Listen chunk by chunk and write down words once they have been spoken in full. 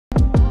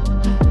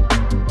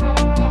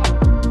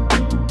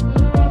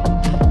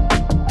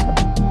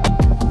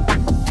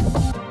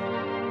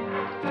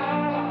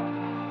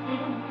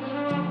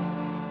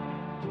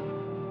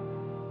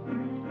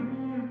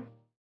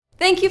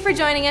Thank you for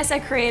joining us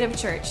at Creative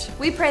Church.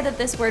 We pray that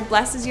this word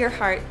blesses your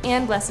heart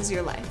and blesses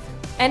your life.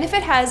 And if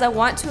it has, I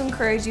want to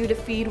encourage you to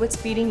feed what's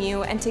feeding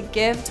you and to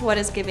give to what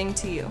is giving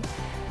to you.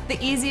 The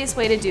easiest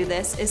way to do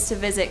this is to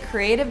visit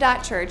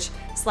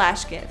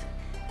creative.church/give.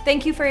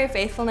 Thank you for your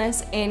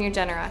faithfulness and your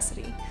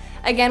generosity.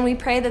 Again, we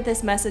pray that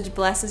this message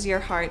blesses your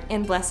heart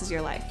and blesses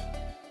your life.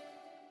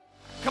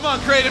 Come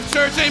on, Creative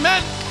Church,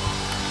 amen.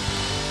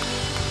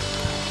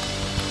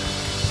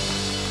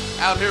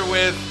 Out here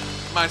with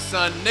my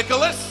son,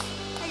 Nicholas.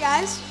 Hey,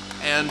 guys.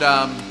 And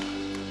I've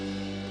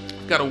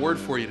got a word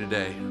for you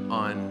today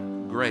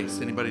on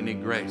grace. Anybody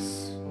need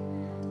grace?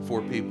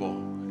 4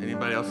 people.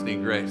 Anybody else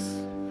need grace?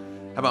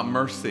 How about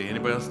mercy?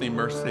 Anybody else need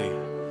mercy?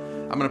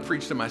 I'm going to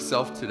preach to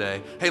myself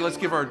today. Hey, let's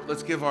give our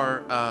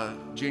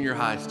junior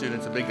high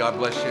students a big God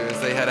bless you as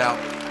they head out.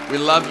 We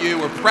love you.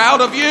 We're proud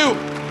of you.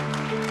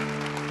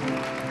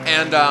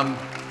 And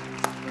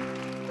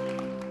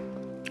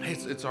hey,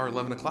 it's our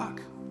 11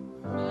 o'clock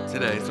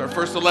today. It's our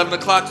first 11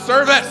 o'clock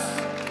service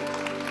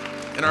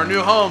in our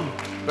new home.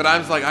 But I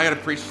was like, I got to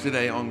preach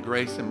today on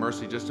grace and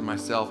mercy just to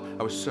myself.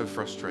 I was so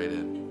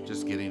frustrated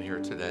just getting here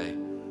today.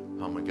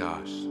 Oh my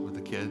gosh, with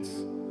the kids.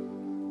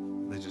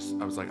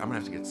 I was like, I'm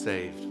going to have to get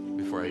saved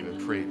before I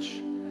even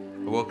preach.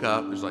 I woke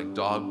up, there's like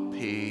dog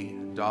pee,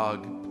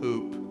 dog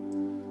poop.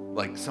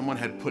 Like someone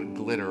had put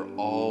glitter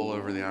all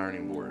over the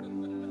ironing board.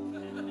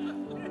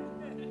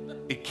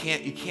 You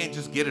can't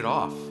just get it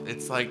off.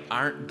 It's like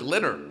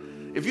glitter.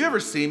 If you ever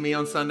see me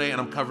on Sunday and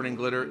I'm covered in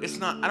glitter,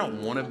 I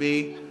don't want to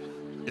be.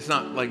 It's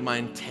not like my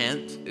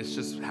intent. It's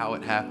just how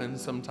it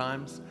happens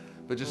sometimes.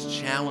 But just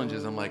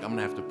challenges, I'm like, I'm going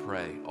to have to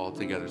pray all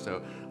together.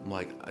 So I'm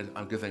like,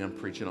 I'm good thing I'm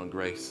preaching on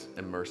grace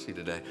and mercy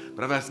today.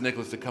 But I've asked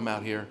Nicholas to come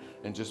out here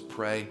and just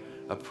pray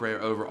a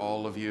prayer over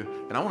all of you.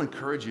 And I want to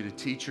encourage you to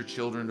teach your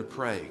children to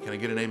pray. Can I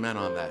get an amen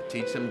on that?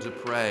 Teach them to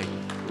pray.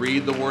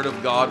 Read the Word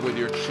of God with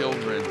your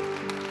children.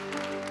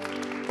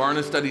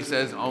 Barna study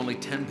says only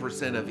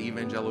 10% of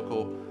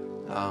evangelical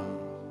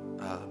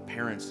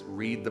parents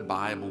read the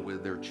Bible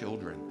with their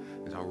children.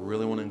 And so I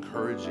really want to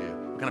encourage you.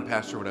 What kind of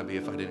pastor would I be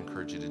if I didn't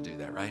encourage you to do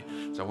that, right?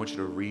 So I want you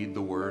to read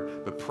the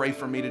Word. But pray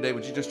for me today.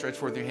 Would you just stretch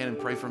forth your hand and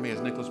pray for me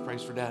as Nicholas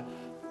prays for Dad?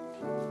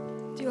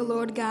 Dear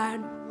Lord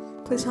God,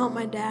 please help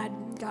my dad.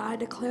 God, I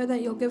declare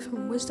that you'll give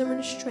him wisdom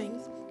and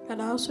strength. God,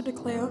 I also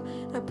declare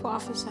and I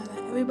prophesy that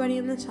everybody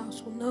in this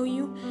house will know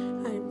you.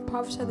 I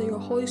prophesy that your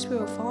Holy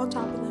Spirit will fall on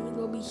top of them and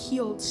they'll be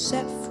healed,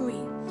 set free.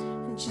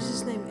 In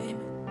Jesus' name, amen.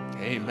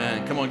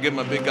 Amen. Come on, give him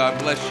a big God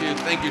bless you.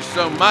 Thank you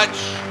so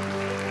much.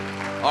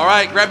 All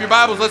right, grab your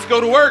Bibles. Let's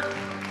go to work.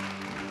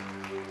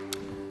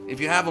 If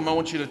you have them, I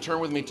want you to turn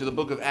with me to the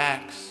book of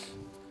Acts,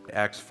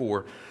 Acts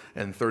 4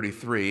 and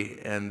 33.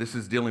 And this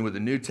is dealing with the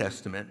New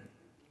Testament,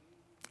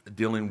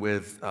 dealing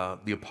with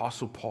the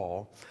Apostle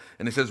Paul.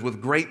 And it says,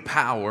 with great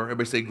power,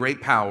 everybody say great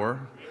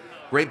power.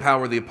 Great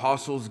power, the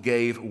apostles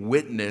gave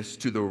witness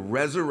to the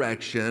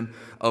resurrection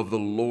of the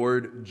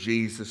Lord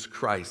Jesus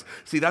Christ.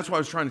 See, that's why I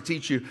was trying to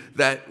teach you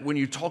that when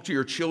you talk to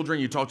your children,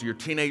 you talk to your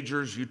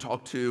teenagers, you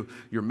talk to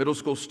your middle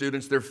school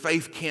students, their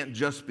faith can't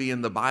just be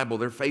in the Bible.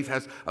 Their faith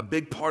has, a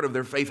big part of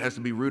their faith has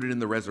to be rooted in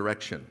the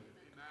resurrection.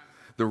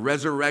 The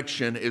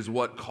resurrection is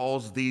what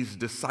caused these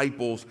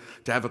disciples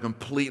to have a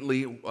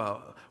completely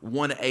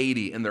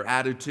 180 in their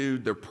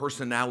attitude, their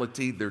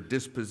personality, their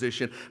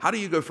disposition. How do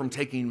you go from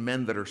taking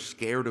men that are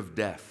scared of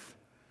death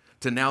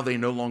to now they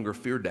no longer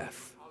fear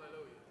death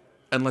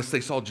unless they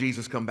saw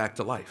Jesus come back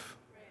to life?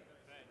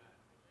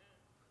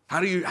 How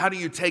do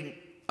you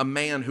take a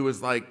man who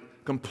is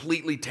like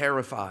completely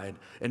terrified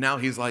and now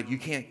he's like, you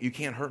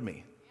can't hurt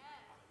me.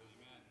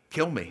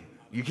 Kill me.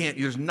 You can't,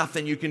 there's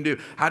nothing you can do.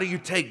 How do you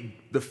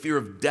take the fear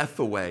of death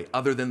away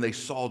other than they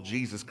saw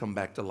Jesus come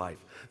back to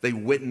life? They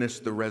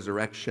witnessed the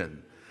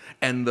resurrection.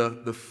 And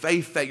the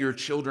faith that your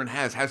children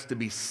has to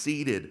be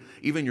seated,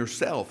 even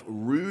yourself,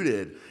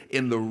 rooted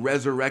in the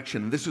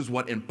resurrection. This is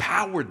what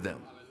empowered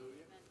them.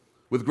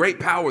 With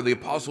great power, the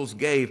apostles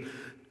gave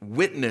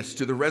witness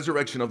to the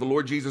resurrection of the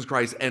Lord Jesus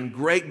Christ. And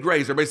great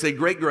grace, everybody say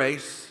great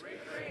grace.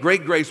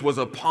 Great grace was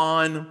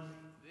upon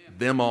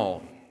them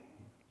all.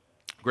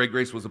 Great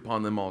grace was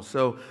upon them all.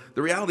 So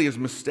the reality is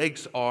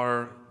mistakes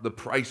are the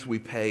price we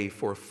pay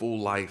for a full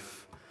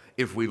life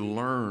if we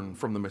learn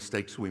from the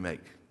mistakes we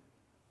make.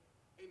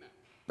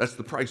 That's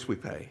the price we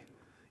pay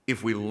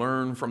if we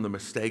learn from the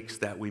mistakes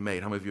that we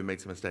made. How many of you have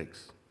made some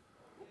mistakes?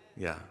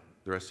 Yeah,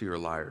 the rest of you are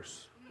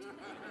liars.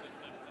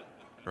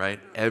 Right?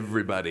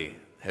 Everybody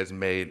has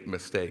made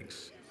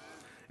mistakes.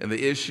 And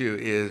the issue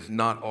is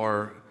not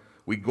are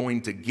we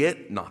going to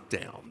get knocked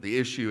down. The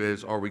issue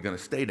is are we going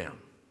to stay down?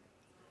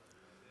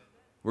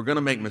 We're going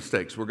to make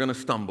mistakes. We're going to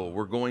stumble.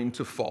 We're going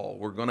to fall.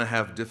 We're going to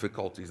have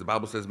difficulties. The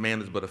Bible says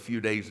man is but a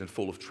few days and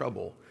full of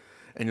trouble.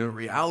 And the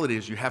reality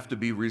is you have to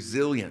be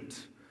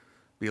resilient.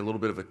 Be a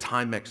little bit of a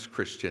Timex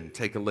Christian.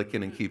 Take a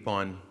licking and keep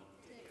on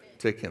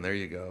ticking. There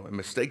you go. And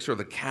mistakes are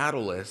the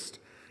catalyst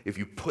if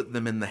you put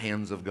them in the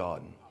hands of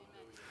God.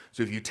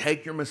 So if you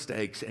take your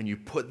mistakes and you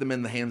put them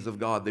in the hands of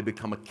God, they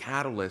become a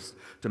catalyst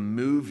to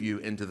move you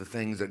into the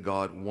things that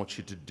God wants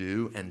you to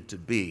do and to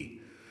be.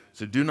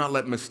 So do not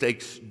let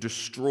mistakes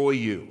destroy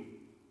you.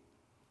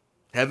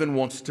 Heaven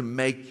wants to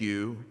make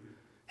you,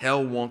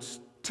 hell wants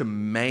to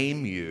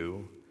maim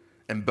you,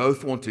 and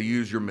both want to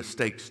use your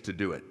mistakes to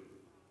do it.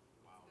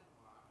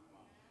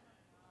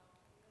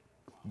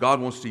 God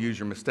wants to use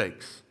your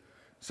mistakes.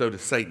 So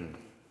does Satan.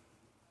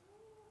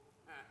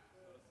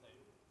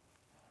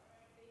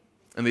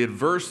 And the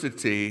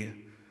adversity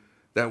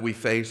that we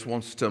face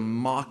wants to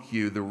mock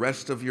you the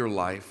rest of your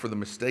life for the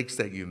mistakes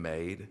that you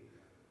made.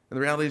 And the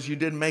reality is you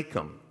didn't make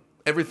them.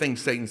 Everything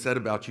Satan said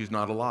about you is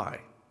not a lie.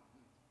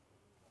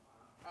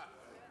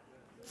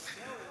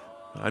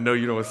 I know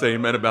you don't want to say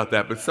amen about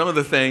that, but some of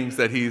the things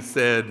that he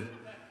said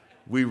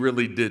we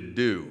really did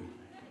do.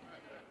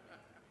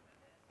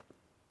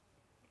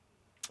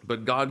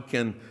 But God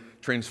can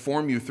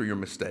transform you through your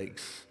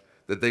mistakes,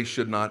 that they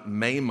should not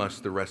maim us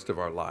the rest of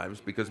our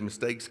lives, because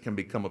mistakes can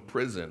become a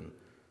prison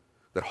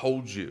that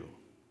holds you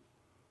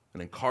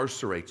and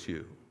incarcerates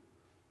you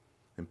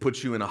and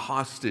puts you in a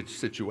hostage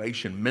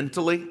situation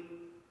mentally,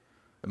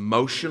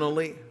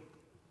 emotionally,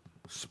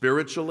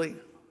 spiritually,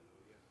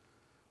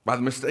 by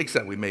the mistakes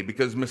that we made,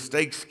 because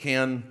mistakes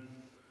can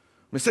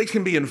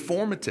be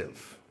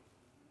informative.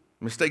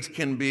 Mistakes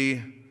can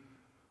be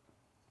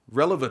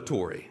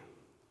revelatory.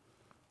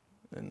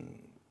 And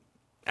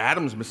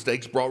Adam's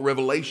mistakes brought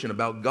revelation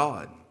about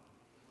God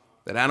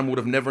that Adam would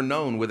have never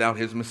known without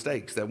his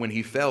mistakes. That when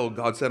he fell,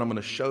 God said, I'm going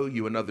to show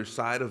you another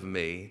side of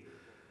me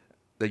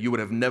that you would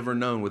have never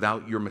known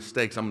without your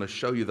mistakes. I'm going to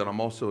show you that I'm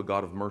also a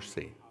God of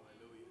mercy.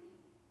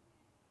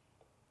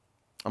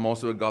 I'm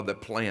also a God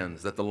that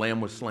plans, that the Lamb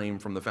was slain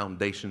from the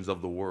foundations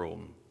of the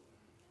world.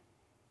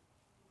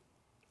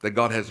 That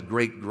God has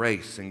great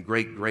grace, and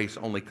great grace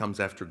only comes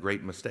after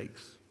great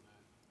mistakes.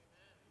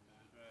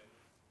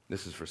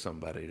 This is for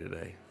somebody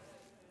today.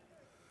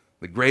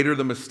 The greater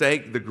the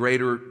mistake, the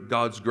greater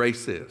God's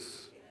grace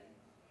is.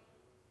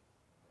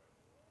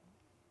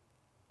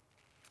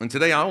 And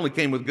today I only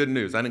came with good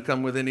news. I didn't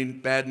come with any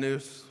bad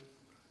news.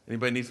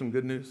 Anybody need some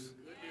good news?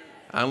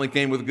 I only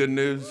came with good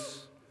news.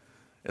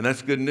 And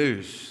that's good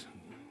news.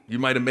 You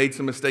might have made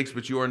some mistakes,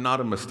 but you are not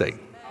a mistake.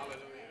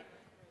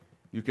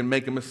 You can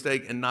make a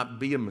mistake and not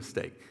be a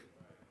mistake.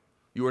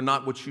 You are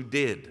not what you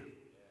did.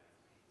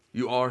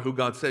 You are who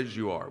God says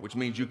you are, which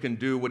means you can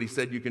do what he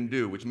said you can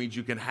do, which means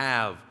you can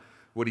have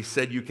what he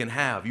said you can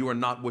have. You are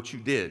not what you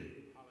did.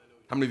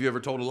 How many of you ever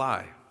told a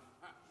lie?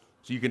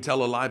 So you can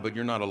tell a lie, but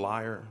you're not a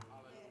liar.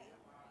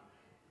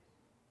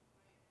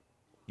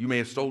 You may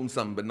have stolen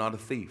something, but not a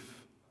thief.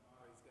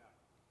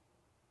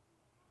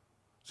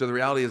 So the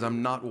reality is,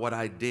 I'm not what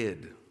I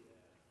did.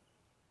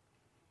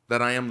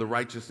 That I am the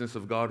righteousness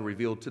of God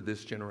revealed to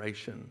this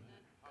generation.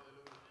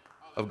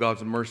 Of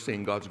God's mercy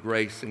and God's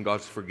grace and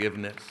God's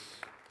forgiveness.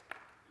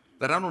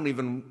 That I don't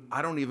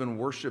even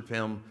worship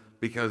him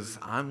because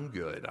I'm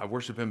good. I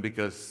worship him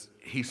because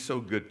he's so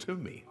good to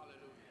me.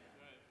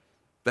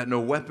 That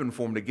no weapon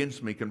formed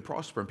against me can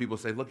prosper. And people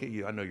say, look at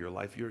you, I know your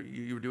life.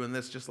 You were doing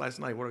this just last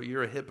night.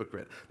 You're a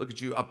hypocrite. Look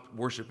at you up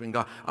worshiping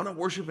God. I'm not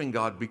worshiping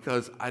God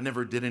because I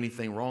never did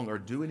anything wrong or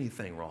do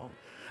anything wrong.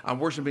 I'm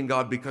worshiping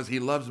God because he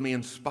loves me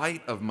in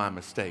spite of my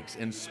mistakes,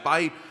 in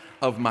spite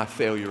of my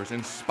failures,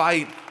 in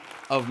spite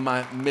of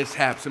my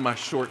mishaps and my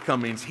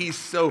shortcomings. He's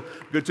so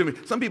good to me.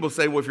 Some people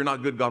say, well, if you're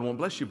not good, God won't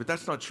bless you. But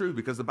that's not true,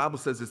 because the Bible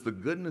says it's the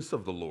goodness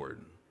of the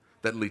Lord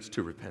that leads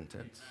to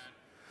repentance.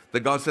 That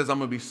God says, I'm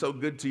going to be so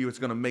good to you, it's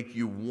going to make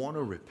you want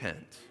to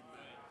repent.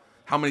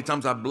 How many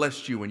times I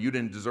blessed you when you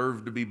didn't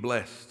deserve to be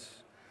blessed?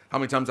 How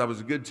many times I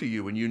was good to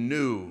you when you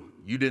knew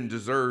you didn't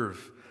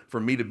deserve for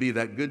me to be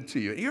that good to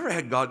you? You ever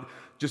had God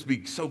just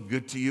be so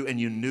good to you and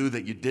you knew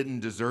that you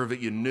didn't deserve it?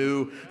 You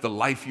knew the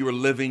life you were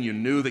living. You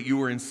knew that you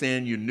were in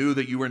sin. You knew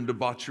that you were in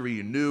debauchery.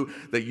 You knew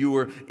that you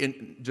were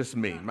in, just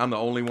me. I'm the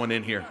only one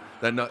in here.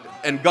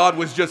 And God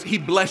was just, he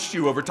blessed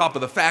you over top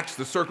of the facts,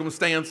 the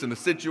circumstance, and the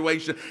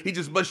situation. He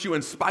just blessed you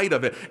in spite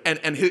of it.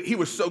 And he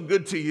was so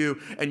good to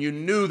you, and you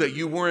knew that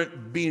you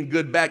weren't being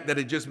good back, that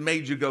it just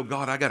made you go,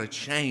 God, I got to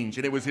change.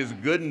 And it was his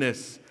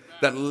goodness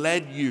that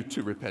led you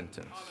to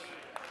repentance.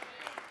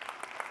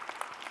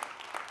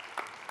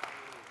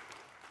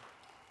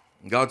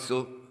 God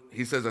still,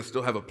 he says, I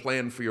still have a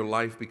plan for your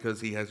life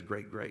because he has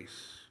great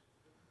grace.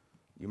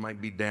 You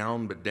might be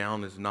down, but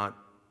down is not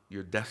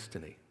your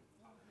destiny.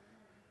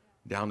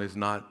 Down is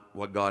not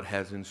what God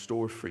has in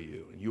store for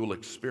you. You will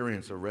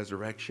experience a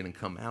resurrection and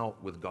come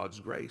out with God's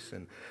grace.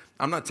 And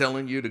I'm not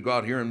telling you to go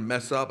out here and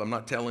mess up. I'm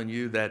not telling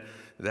you that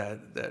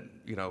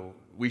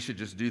we should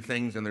just do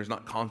things and there's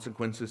not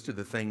consequences to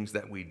the things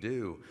that we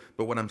do.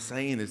 But what I'm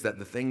saying is that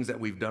the things that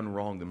we've done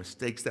wrong, the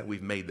mistakes that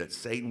we've made, that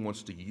Satan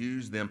wants to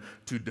use them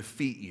to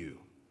defeat you,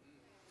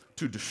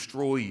 to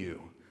destroy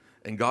you.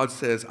 And God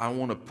says, I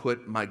want to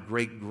put my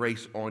great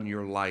grace on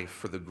your life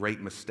for the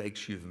great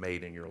mistakes you've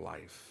made in your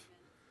life.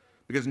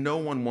 Because no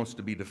one wants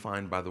to be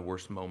defined by the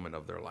worst moment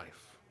of their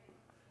life.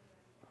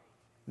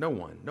 No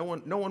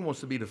one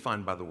wants to be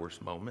defined by the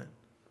worst moment.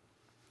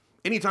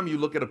 Anytime you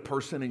look at a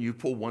person and you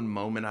pull one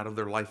moment out of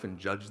their life and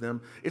judge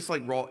them, it's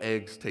like raw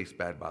eggs taste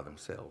bad by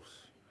themselves.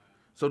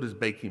 So does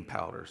baking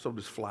powder. So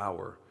does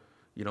flour.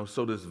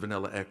 So does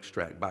vanilla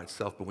extract by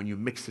itself, but when you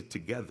mix it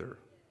together,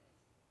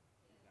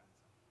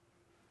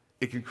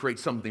 it can create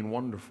something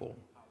wonderful.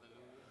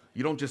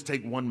 You don't just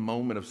take one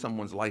moment of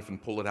someone's life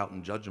and pull it out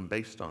and judge them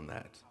based on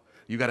that.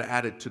 You got to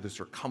add it to the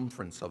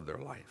circumference of their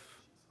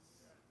life.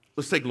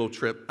 Let's take a little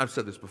trip. I've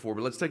said this before,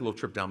 but let's take a little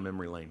trip down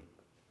memory lane,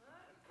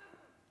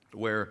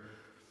 where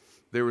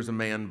there was a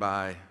man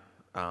by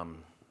the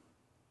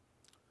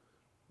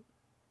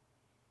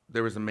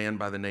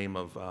name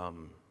of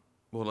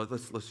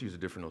let's use a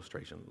different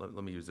illustration.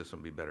 Let me use this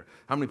one, be better.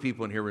 How many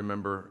people in here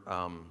remember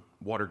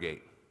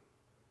Watergate?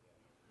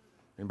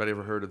 Anybody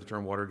ever heard of the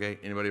term Watergate?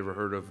 Anybody ever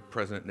heard of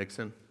President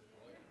Nixon?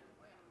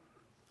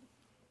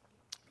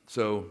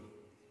 So,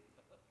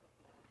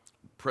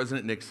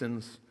 President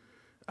Nixon's,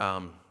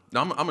 now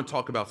I'm going to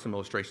talk about some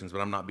illustrations,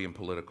 but I'm not being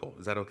political.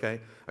 Is that okay?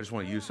 I just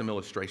want to use some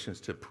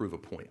illustrations to prove a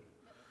point.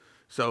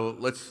 So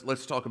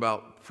let's talk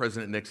about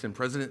President Nixon.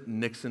 President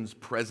Nixon's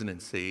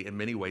presidency, in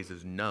many ways,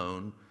 is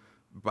known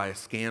by a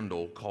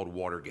scandal called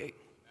Watergate.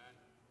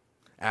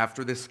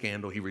 After this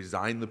scandal, he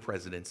resigned the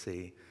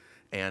presidency,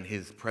 and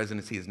his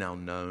presidency is now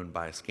known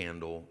by a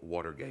scandal,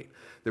 Watergate.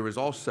 There was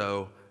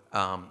also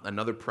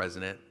another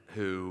president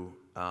who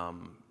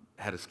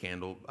had a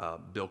scandal,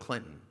 Bill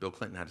Clinton. Bill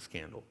Clinton had a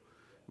scandal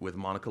with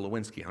Monica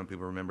Lewinsky. How many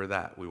people remember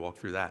that? We walked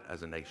through that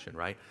as a nation,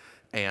 right?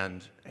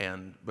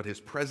 But his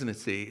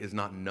presidency is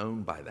not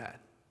known by that.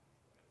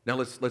 Now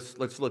let's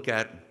look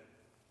at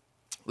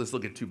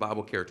two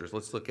Bible characters.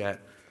 Let's look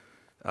at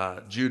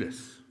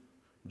Judas.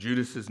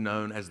 Judas is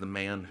known as the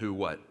man who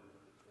what?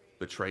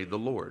 Betrayed the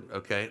Lord.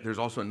 Okay. There's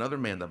also another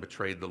man that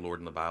betrayed the Lord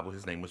in the Bible.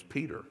 His name was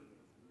Peter.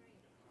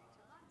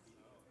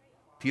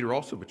 Peter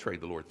also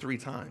betrayed the Lord 3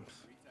 times.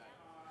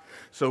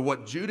 So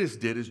what Judas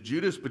did is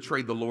Judas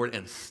betrayed the Lord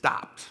and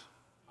stopped.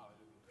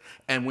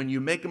 And when you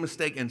make a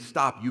mistake and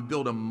stop, you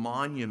build a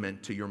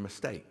monument to your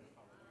mistake.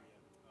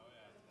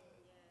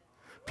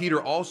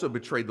 Peter also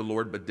betrayed the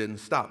Lord but didn't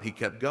stop. He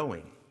kept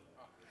going.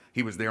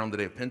 He was there on the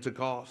day of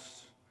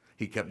Pentecost.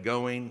 He kept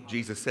going.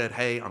 Jesus said,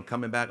 hey, I'm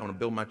coming back. I'm going to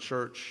build my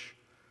church.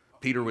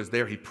 Peter was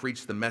there. He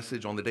preached the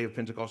message on the day of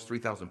Pentecost.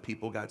 3,000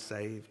 people got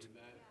saved.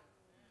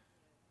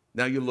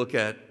 Now you look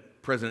at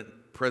President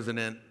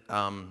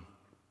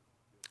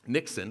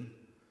Nixon,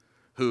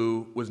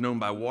 who was known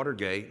by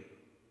Watergate,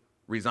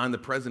 resigned the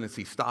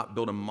presidency, stopped,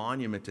 built a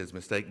monument to his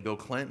mistake. Bill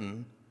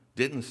Clinton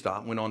didn't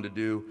stop, went on to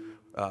do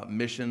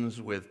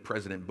missions with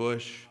President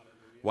Bush.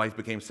 Wife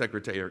became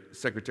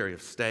Secretary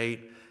of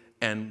State,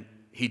 and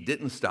he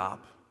didn't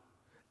stop.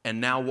 And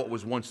now what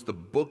was once the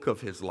book of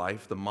his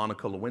life, the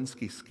Monica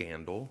Lewinsky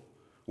scandal,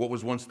 what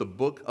was once the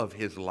book of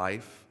his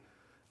life,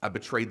 I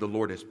betrayed the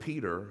Lord as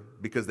Peter,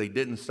 because they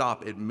didn't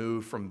stop. It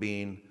moved from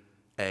being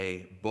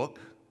a book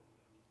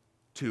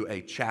to a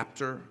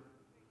chapter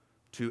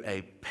to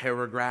a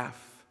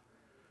paragraph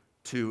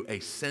to a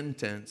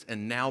sentence,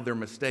 and now their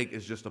mistake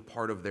is just a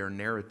part of their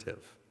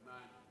narrative.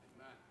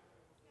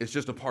 It's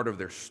just a part of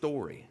their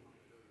story.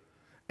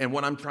 And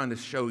what I'm trying to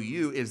show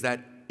you is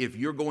that if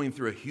you're going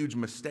through a huge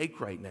mistake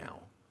right now,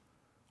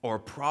 or a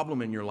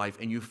problem in your life,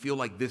 and you feel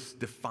like this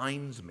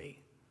defines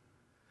me,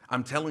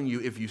 I'm telling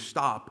you, if you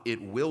stop,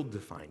 it will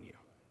define you.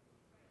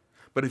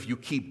 But if you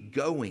keep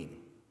going,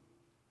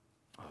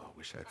 oh, I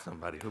wish I had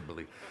somebody who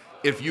believed.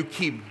 If you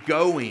keep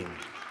going,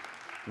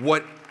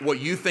 what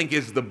you think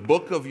is the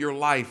book of your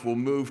life will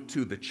move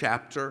to the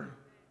chapter,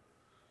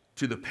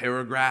 to the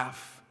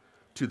paragraph,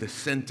 to the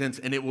sentence,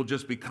 and it will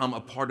just become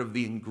a part of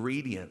the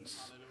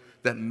ingredients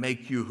that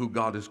make you who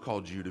God has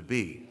called you to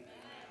be.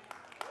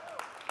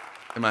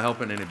 Am I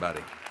helping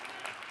anybody?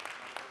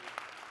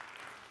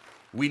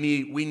 We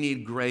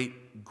need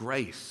great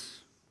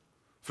grace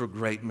for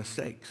great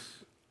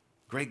mistakes.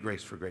 Great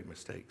grace for great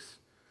mistakes.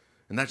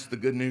 And that's the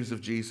good news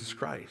of Jesus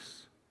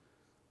Christ.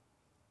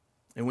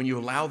 And when you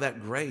allow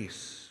that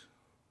grace,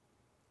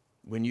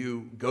 when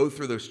you go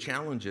through those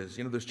challenges,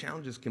 those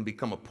challenges can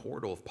become a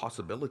portal of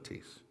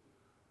possibilities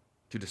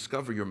to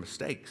discover your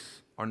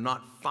mistakes are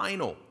not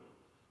final.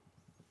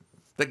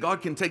 That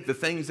God can take the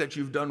things that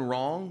you've done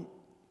wrong,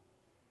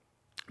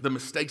 the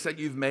mistakes that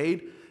you've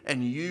made,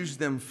 and use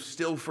them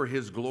still for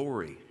His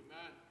glory.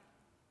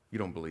 You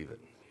don't believe it.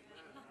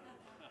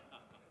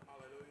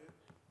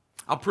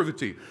 I'll prove it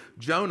to you.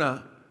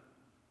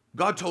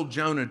 God told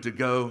Jonah to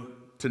go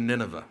to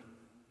Nineveh.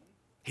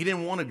 He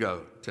didn't want to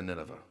go to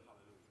Nineveh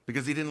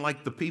because he didn't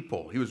like the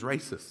people. He was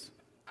racist.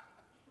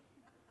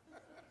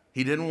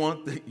 He didn't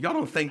want, y'all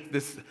don't think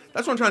this,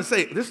 that's what I'm trying to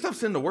say. This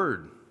stuff's in the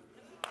Word.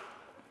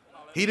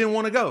 He didn't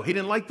want to go. He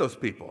didn't like those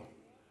people.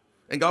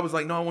 And God was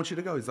like, no, I want you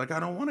to go. He's like, I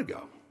don't want to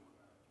go.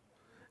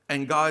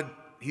 And God,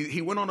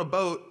 he went on a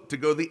boat to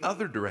go the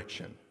other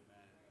direction.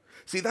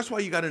 See, that's why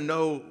you got to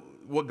know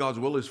what God's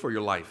will is for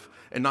your life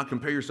and not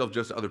compare yourself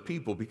just to other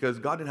people, because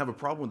God didn't have a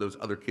problem with those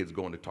other kids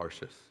going to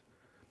Tarshish.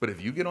 But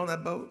if you get on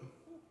that boat,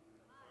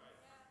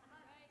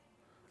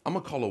 I'm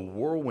going to call a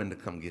whirlwind to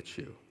come get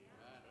you,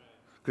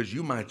 because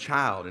you my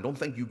child, and don't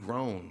think you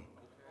grown.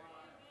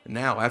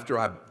 Now, after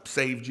I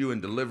saved you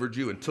and delivered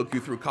you and took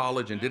you through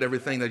college and did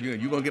everything that you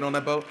going to get on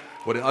that boat?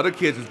 Well, the other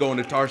kids is going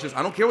to Tarshish.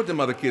 I don't care what them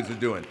other kids are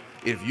doing.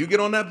 If you get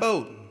on that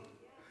boat,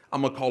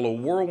 I'm going to call a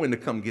whirlwind to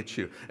come get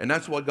you. And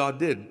that's what God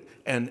did.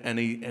 And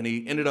he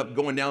ended up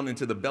going down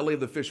into the belly of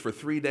the fish for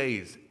 3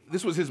 days.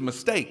 This was his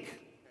mistake.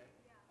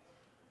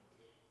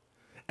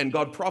 And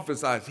God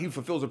prophesies. He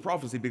fulfills a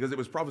prophecy because it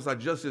was prophesied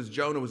just as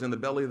Jonah was in the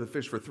belly of the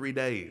fish for 3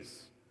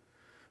 days.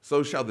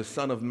 So shall the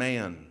Son of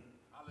Man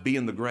be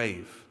in the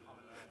grave.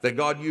 That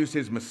God used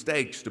his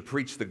mistakes to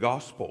preach the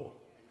gospel.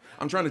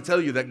 I'm trying to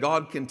tell you that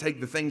God can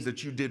take the things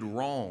that you did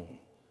wrong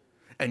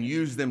and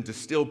use them to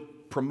still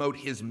promote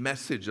his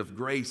message of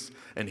grace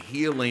and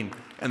healing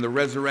and the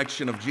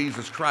resurrection of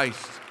Jesus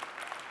Christ.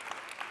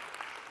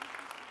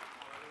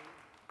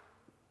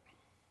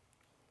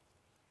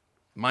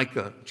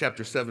 Micah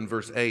chapter 7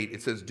 verse 8,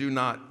 it says, do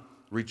not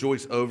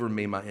rejoice over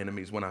me, my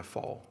enemies, when I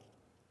fall.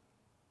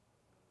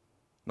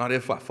 Not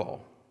if I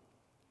fall.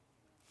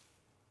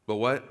 But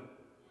what?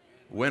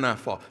 When I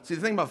fall. See,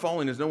 the thing about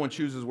falling is no one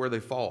chooses where they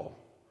fall.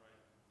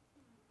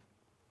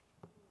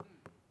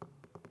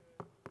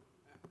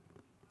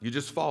 You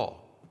just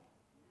fall.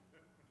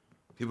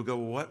 People go,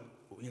 well, what?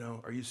 You know,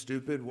 are you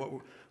stupid?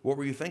 What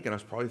were you thinking? I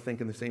was probably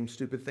thinking the same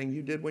stupid thing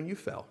you did when you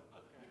fell.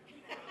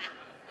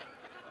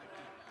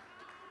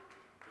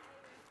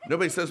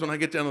 Nobody says when I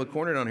get down to the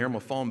corner down here, I'm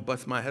going to fall and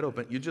bust my head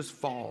open. You just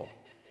fall.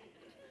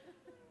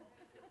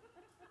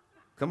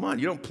 Come on,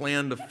 you don't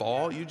plan to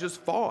fall. You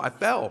just fall. I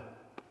fell.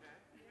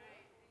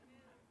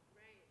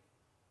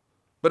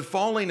 But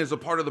falling is a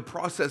part of the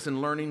process in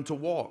learning to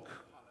walk.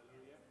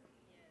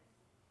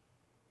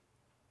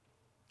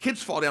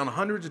 Kids fall down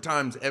hundreds of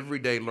times every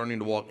day learning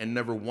to walk and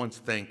never once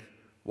think,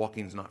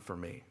 walking's not for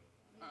me.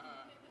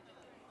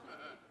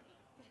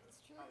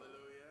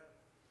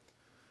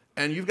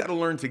 And you've got to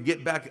learn to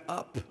get back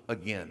up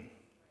again.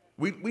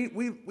 We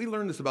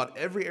learn this about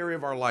every area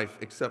of our life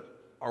except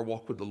our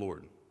walk with the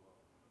Lord.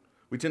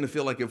 We tend to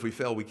feel like if we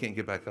fail, we can't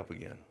get back up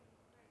again.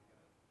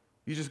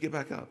 You just get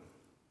back up.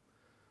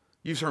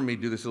 You've heard me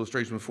do this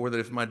illustration before, that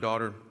if my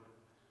daughter,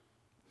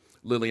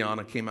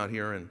 Liliana, came out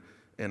here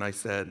and I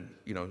said,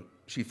 you know,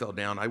 she fell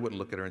down, I wouldn't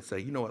look at her and say,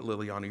 you know what,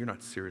 Liliana, you're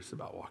not serious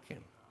about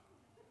walking.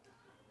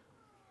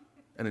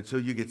 And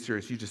until you get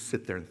serious, you just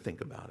sit there and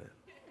think about it.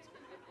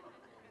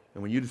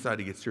 And when you decide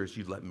to get serious,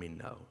 you let me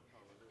know.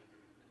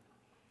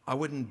 I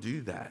wouldn't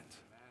do that.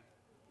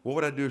 What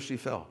would I do if she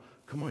fell?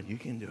 Come on, you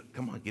can do it.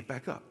 Come on, get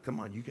back up. Come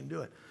on, you can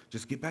do it.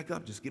 Just get back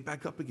up. Just get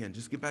back up again.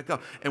 Just get back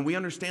up. And we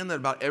understand that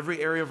about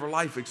every area of our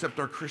life except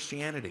our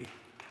Christianity.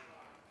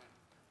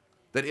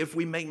 That if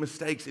we make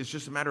mistakes, it's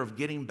just a matter of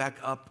getting back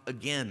up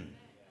again.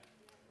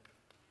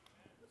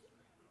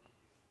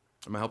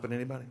 Am I helping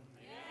anybody?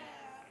 Yeah.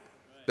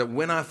 That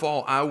when I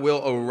fall, I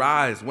will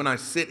arise. When I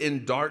sit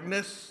in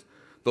darkness,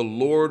 the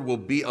Lord will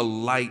be a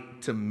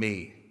light to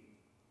me.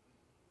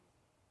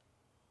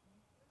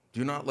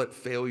 Do not let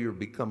failure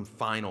become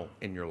final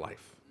in your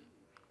life.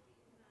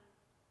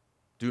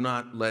 Do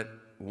not let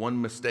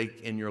one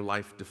mistake in your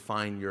life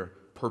define your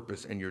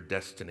purpose and your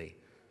destiny.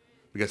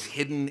 Because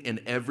hidden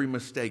in every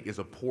mistake is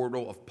a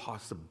portal of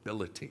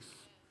possibilities,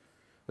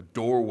 a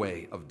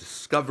doorway of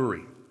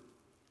discovery.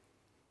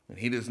 And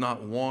he does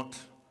not want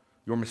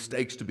your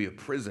mistakes to be a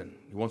prison.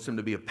 He wants them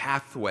to be a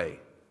pathway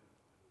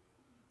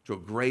to a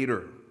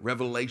greater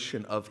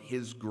revelation of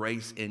his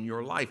grace in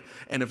your life.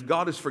 And if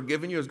God has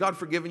forgiven you, has God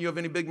forgiven you of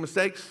any big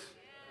mistakes?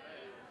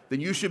 Then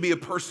you should be a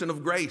person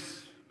of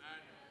grace.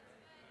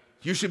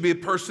 You should be a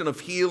person of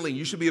healing.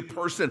 You should be a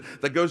person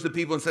that goes to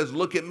people and says,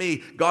 look at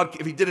me. God,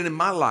 if he did it in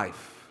my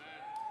life,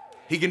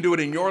 he can do it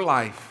in your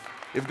life.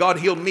 If God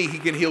healed me, he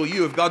can heal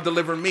you. If God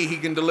delivered me, he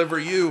can deliver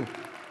you.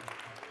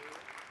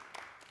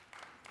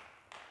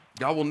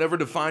 God will never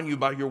define you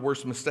by your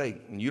worst mistake,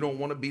 and you don't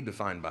want to be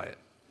defined by it.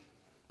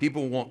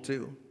 People want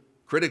to.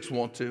 Critics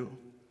want to.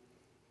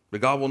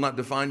 But God will not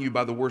define you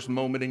by the worst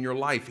moment in your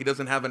life. He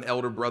doesn't have an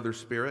elder brother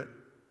spirit.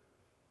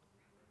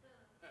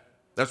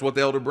 That's what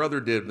the elder brother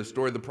did in the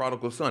story of the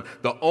prodigal son.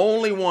 The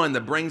only one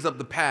that brings up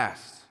the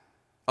past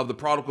of the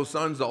prodigal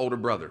son is the older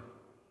brother.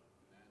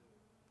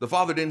 The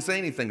father didn't say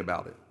anything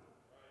about it.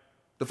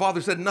 The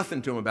father said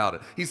nothing to him about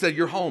it. He said,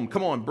 you're home.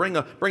 Come on, bring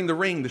the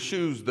ring, the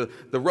shoes, the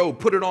robe,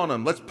 put it on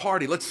them. Let's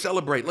party. Let's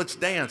celebrate. Let's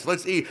dance.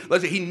 Let's eat.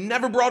 He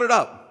never brought it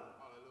up.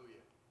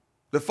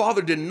 The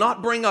father did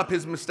not bring up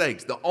his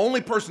mistakes. The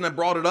only person that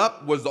brought it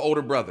up was the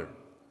older brother.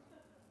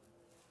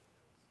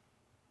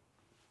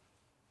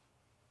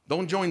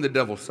 Don't join the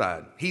devil's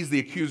side. He's the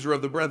accuser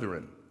of the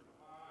brethren.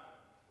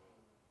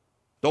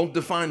 Don't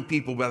define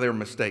people by their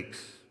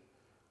mistakes.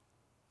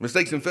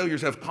 Mistakes and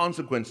failures have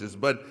consequences,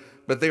 but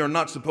they are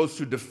not supposed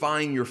to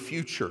define your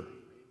future.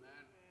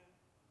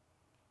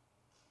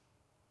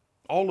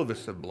 All of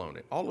us have blown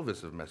it. All of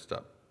us have messed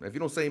up. If you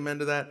don't say amen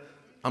to that,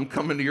 I'm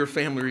coming to your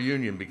family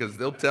reunion because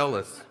they'll tell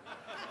us.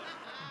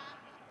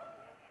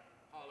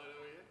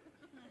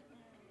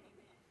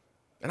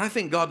 And I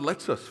think God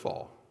lets us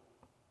fall.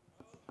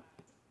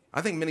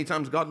 I think many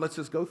times God lets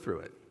us go through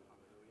it.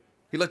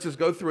 He lets us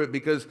go through it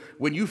because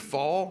when you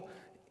fall,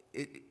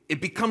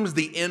 it becomes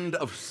the end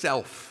of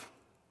self.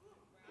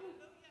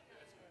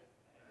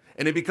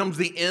 And it becomes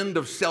the end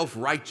of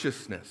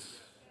self-righteousness.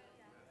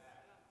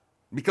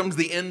 It becomes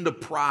the end of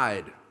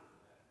pride.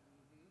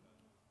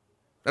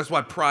 That's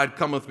why pride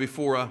cometh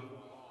before a...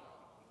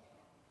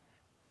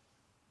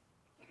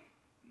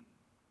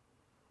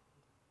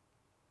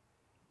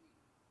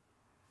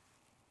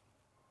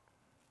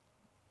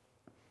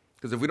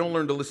 Because if we don't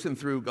learn to listen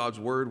through God's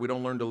word, we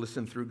don't learn to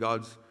listen through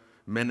God's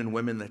men and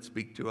women that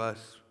speak to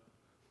us,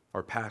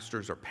 our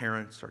pastors, our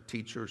parents, our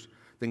teachers,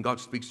 then God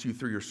speaks to you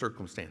through your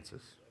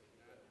circumstances.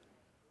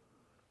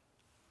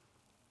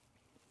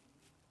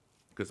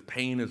 Because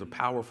pain is a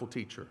powerful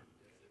teacher.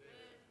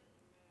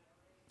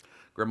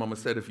 Grandmama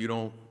said, if you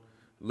don't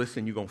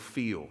listen, you're going to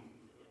feel.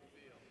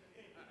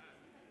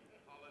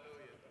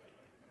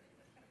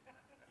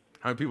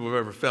 How many people have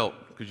ever felt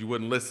because you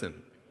wouldn't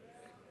listen?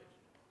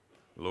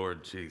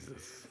 Lord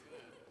Jesus.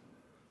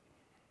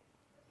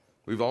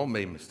 We've all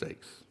made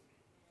mistakes.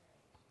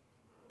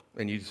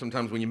 And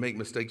sometimes when you make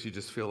mistakes, you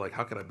just feel like,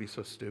 how could I be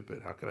so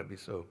stupid? How could I be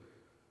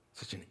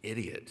such an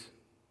idiot?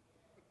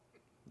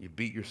 You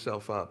beat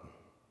yourself up.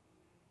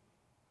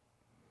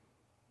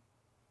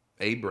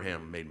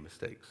 Abraham made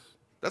mistakes.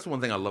 That's one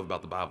thing I love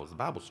about the Bible. The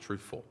Bible's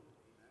truthful.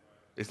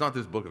 It's not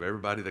this book of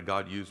everybody that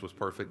God used was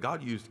perfect.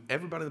 God used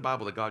everybody in the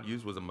Bible that God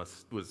used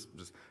was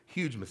just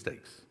huge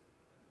mistakes.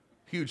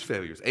 Huge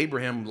failures.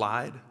 Abraham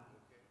lied.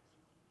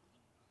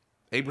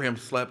 Abraham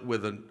slept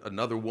with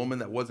another woman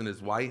that wasn't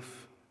his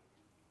wife.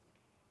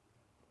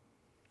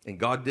 And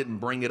God didn't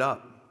bring it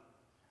up.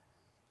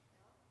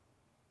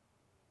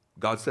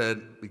 God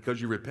said,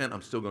 because you repent,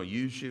 I'm still going to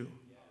use you.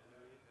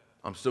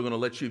 I'm still going to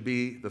let you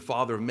be the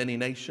father of many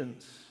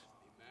nations.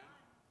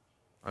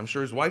 I'm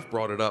sure his wife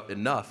brought it up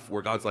enough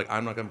where God's like,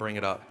 I'm not going to bring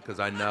it up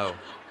because I know.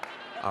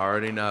 I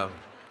already know.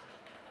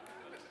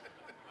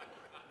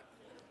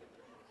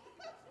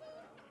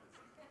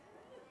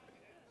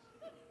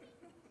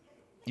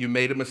 You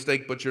made a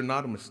mistake, but you're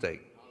not a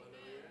mistake.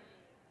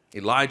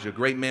 Elijah,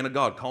 great man of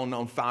God, calling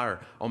on fire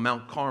on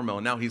Mount Carmel,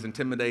 and now he's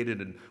intimidated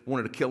and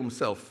wanted to kill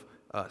himself,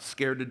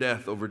 scared to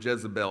death over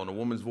Jezebel and a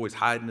woman's voice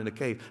hiding in a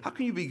cave. How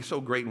can you be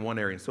so great in one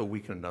area and so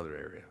weak in another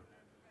area?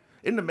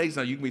 Isn't it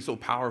amazing how you can be so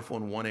powerful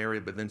in one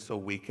area but then so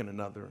weak in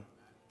another?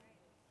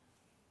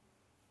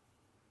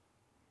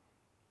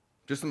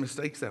 Just the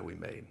mistakes that we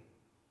made.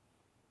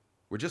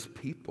 We're just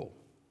people.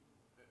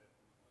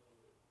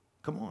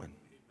 Come on.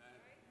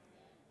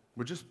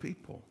 We're just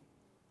people.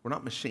 We're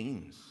not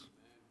machines.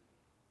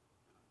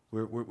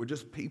 We're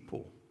just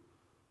people.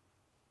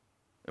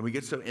 And we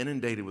get so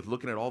inundated with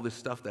looking at all this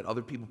stuff that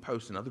other people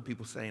post and other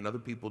people say and other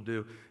people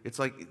do. It's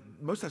like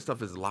most of that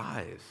stuff is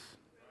lies.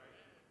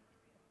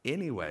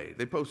 Anyway,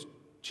 they post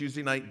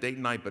Tuesday night, date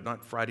night, but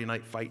not Friday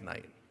night, fight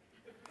night.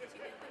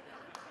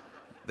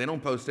 They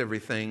don't post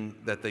everything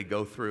that they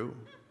go through.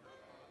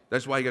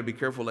 That's why you got to be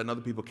careful letting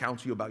other people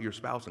counsel you about your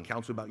spouse and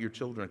counsel you about your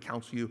children and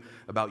counsel you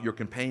about your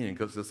companion,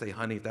 because they'll say,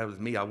 honey, if that was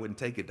me, I wouldn't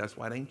take it. That's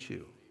why it ain't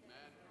you.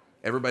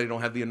 Everybody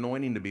don't have the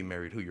anointing to be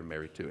married who you're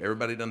married to.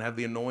 Everybody doesn't have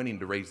the anointing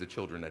to raise the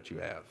children that you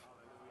have.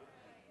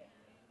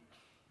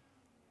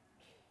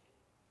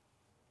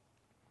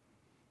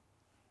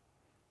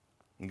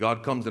 And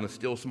God comes in a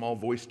still small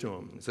voice to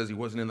him. It says he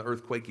wasn't in the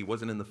earthquake. He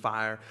wasn't in the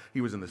fire.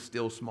 He was in the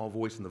still small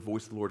voice, and the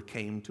voice of the Lord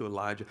came to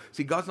Elijah.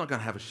 See, God's not going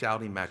to have a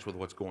shouting match with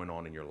what's going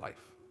on in your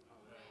life.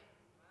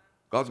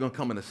 God's going to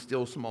come in a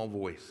still small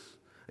voice,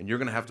 and you're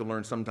going to have to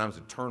learn sometimes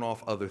to turn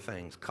off other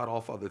things, cut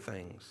off other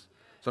things.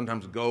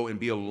 Sometimes go and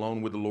be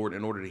alone with the Lord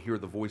in order to hear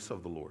the voice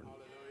of the Lord.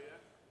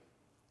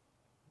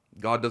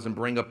 God doesn't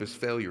bring up his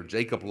failure.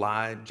 Jacob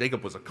lied.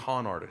 Jacob was a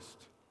con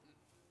artist.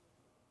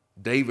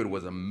 David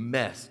was a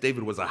mess.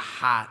 David was a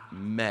hot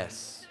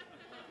mess.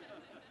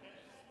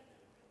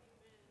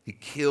 He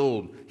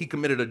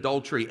committed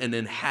adultery and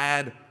then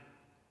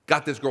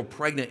got this girl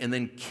pregnant and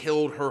then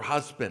killed her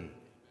husband.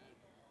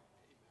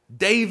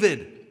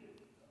 David.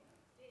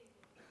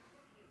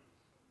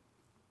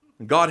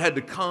 God had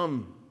to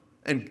come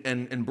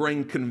and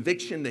bring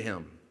conviction to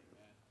him.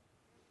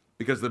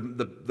 Because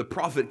the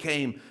prophet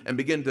came and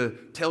began to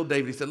tell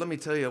David, he said, let me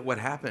tell you what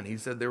happened. He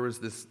said there was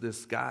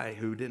this guy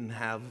who didn't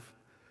have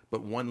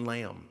but one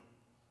lamb.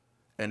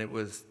 And it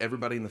was,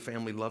 everybody in the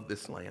family loved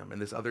this lamb.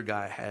 And this other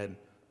guy had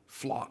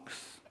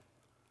flocks.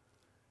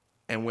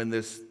 And when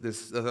this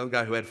other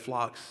guy who had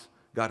flocks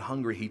got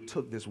hungry, he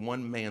took this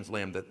one man's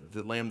lamb,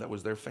 the lamb that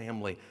was their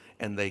family,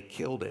 and they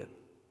killed it.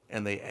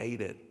 And they ate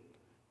it.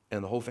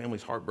 And the whole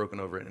family's heartbroken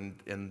over it.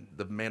 And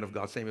the man of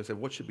God, Samuel, said,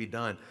 what should be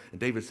done?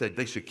 And David said,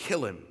 they should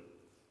kill him.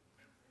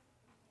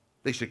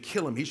 They should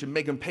kill him. He should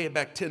make him pay it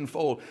back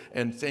tenfold.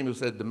 And Samuel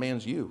said, the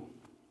man's you.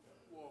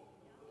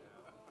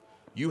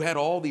 You had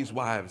all these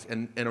wives,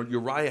 and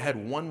Uriah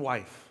had one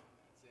wife,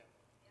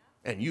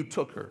 and you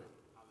took her.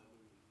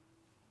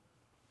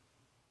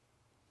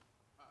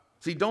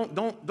 See,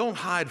 don't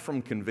hide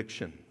from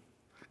conviction.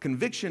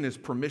 Conviction is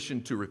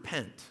permission to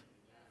repent.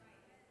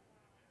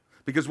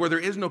 Because where there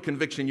is no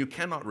conviction, you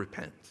cannot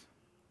repent.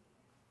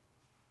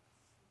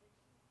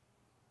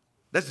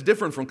 That's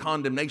different from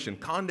condemnation.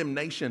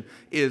 Condemnation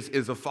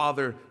is a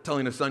father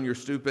telling a son, you're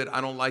stupid,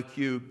 I don't like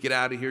you, get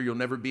out of here, you'll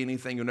never be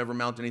anything, you'll never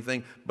amount to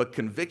anything. But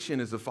conviction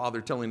is a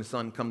father telling a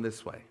son, come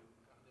this way,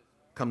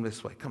 come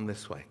this way, come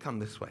this way, come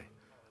this way.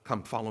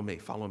 Come, follow me,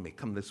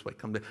 come this way,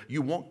 come this.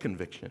 You want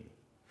conviction.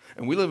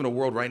 And we live in a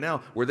world right now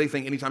where they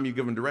think anytime you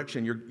give them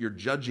direction, you're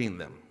judging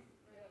them.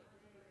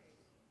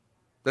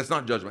 That's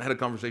not judgment. I had a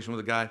conversation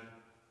with a guy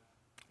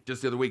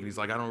just the other week, and he's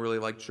like, I don't really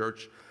like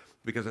church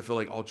because I feel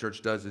like all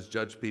church does is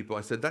judge people.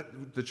 I said,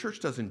 the church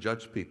doesn't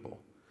judge people.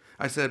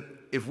 I said,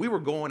 if we were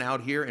going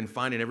out here and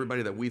finding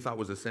everybody that we thought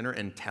was a sinner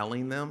and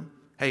telling them,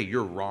 hey,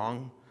 you're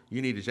wrong,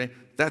 you need to change,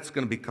 that's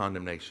going to be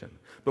condemnation.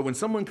 But when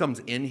someone comes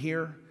in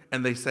here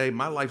and they say,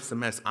 my life's a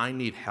mess, I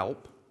need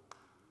help,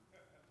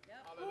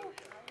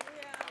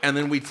 and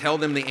then we tell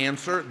them the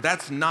answer,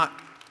 that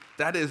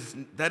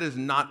is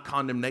not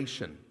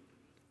condemnation.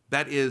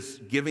 That is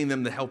giving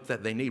them the help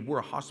that they need. We're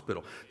a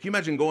hospital. Can you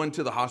imagine going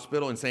to the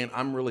hospital and saying,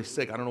 I'm really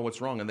sick, I don't know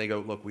what's wrong, and they go,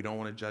 look, we don't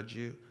want to judge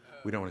you.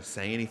 We don't want to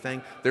say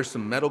anything. There's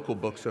some medical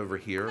books over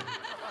here.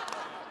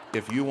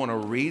 If you want to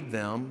read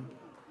them,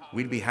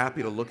 we'd be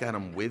happy to look at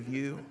them with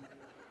you.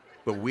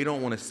 But we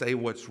don't want to say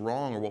what's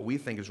wrong or what we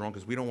think is wrong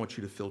because we don't want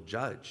you to feel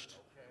judged.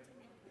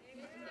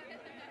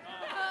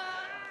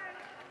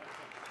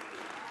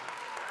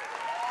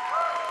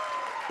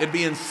 It'd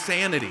be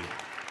insanity.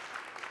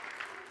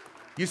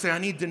 You say, I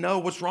need to know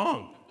what's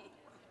wrong.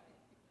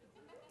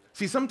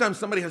 See, sometimes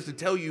somebody has to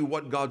tell you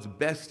what God's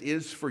best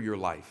is for your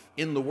life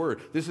in the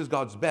Word. This is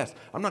God's best.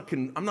 I'm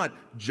not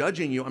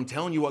judging you. I'm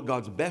telling you what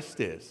God's best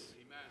is.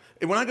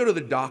 And when I go to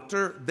the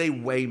doctor, they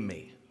weigh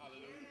me.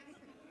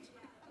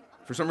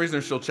 For some reason,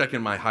 they're still checking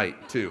my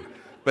height too.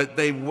 But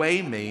they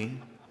weigh me,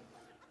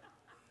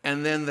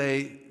 and then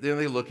they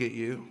look at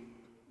you,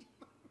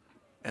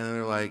 and then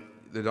they're like,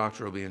 the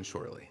doctor will be in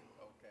shortly.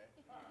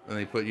 And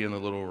they put you in the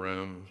little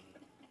room.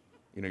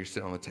 You know, you're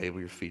sitting on the table,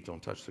 your feet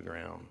don't touch the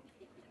ground.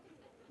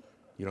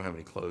 You don't have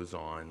any clothes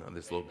on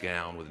this little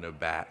gown with no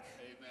back.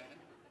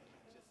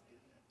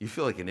 You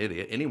feel like an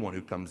idiot. Anyone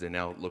who comes in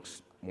now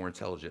looks more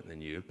intelligent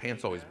than you.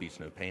 Pants always beats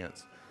no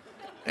pants.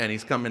 And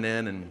he's coming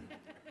in and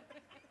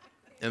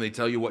they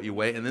tell you what you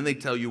weigh, and then they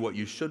tell you what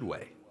you should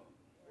weigh.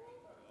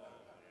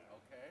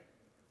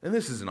 And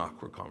this is an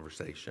awkward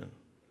conversation.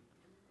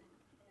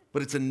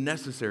 But it's a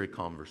necessary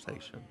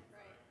conversation.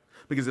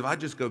 Because if I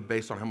just go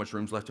based on how much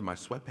room's left in my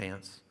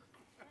sweatpants,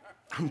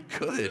 I'm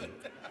good.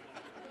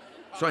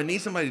 So I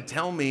need somebody to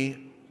tell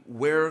me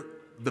where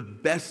the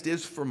best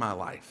is for my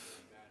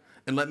life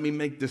and let me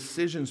make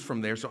decisions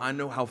from there so I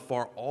know how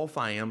far off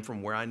I am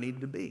from where I need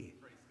to be.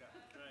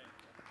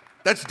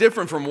 That's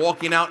different from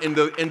walking out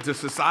into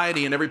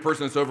society and every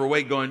person that's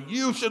overweight going,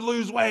 you should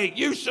lose weight,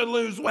 you should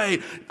lose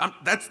weight.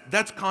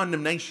 That's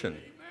condemnation.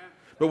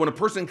 But when a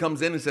person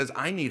comes in and says,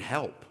 I need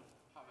help,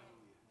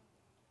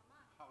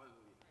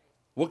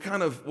 what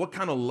kind of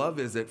love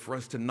is it for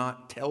us to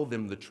not tell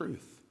them the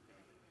truth?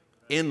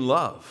 In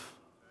love.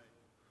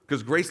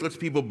 Because grace lets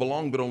people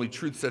belong, but only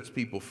truth sets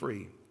people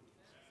free.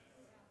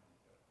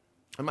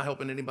 Am I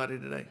helping anybody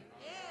today?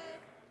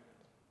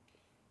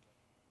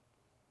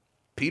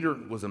 Peter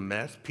was a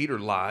mess. Peter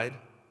lied,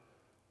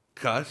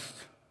 cussed.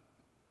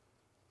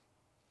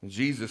 And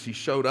Jesus, he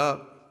showed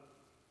up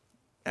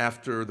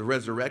after the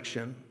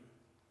resurrection,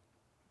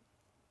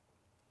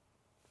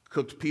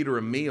 cooked Peter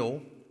a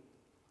meal,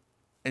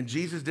 and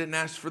Jesus didn't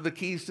ask for the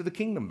keys to the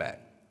kingdom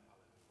back.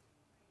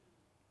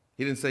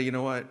 He didn't say, you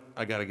know what,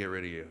 I got to get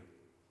rid of you.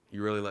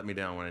 You really let me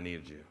down when I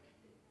needed you.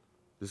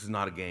 This is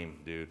not a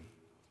game, dude.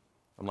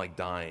 I'm like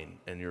dying,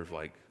 and you're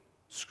like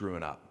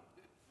screwing up.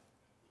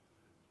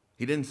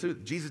 He didn't sue.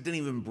 Jesus didn't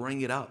even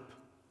bring it up.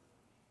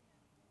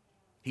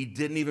 He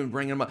didn't even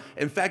bring him up.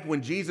 In fact,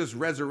 when Jesus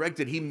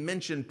resurrected, he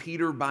mentioned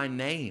Peter by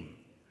name.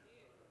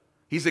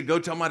 He said, go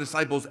tell my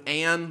disciples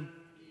and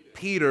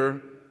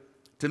Peter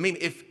to meet me.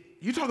 If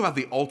you talk about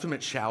the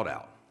ultimate shout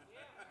out.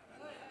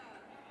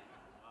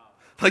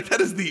 Like that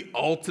is the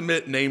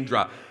ultimate name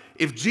drop.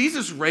 If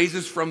Jesus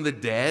raises from the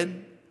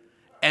dead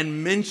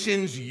and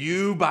mentions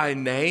you by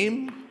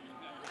name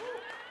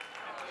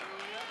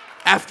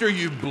after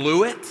you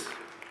blew it,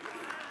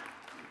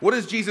 what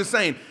is Jesus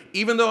saying?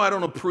 Even though I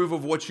don't approve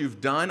of what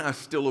you've done, I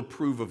still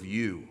approve of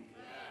you.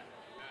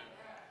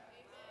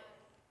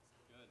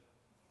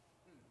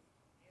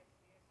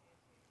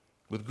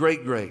 With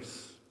great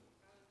grace.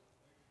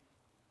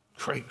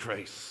 Great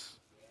grace.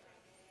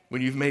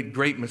 When you've made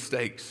great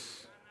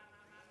mistakes,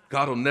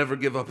 God will never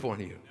give up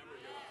on you.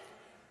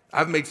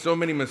 I've made so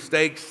many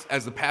mistakes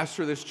as the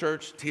pastor of this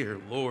church.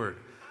 Dear Lord,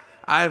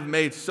 I've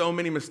made so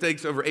many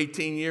mistakes over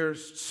 18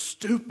 years.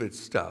 Stupid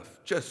stuff.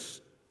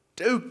 Just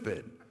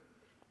stupid,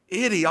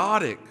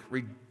 idiotic,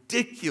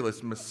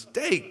 ridiculous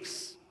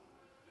mistakes.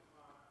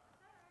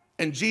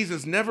 And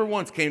Jesus never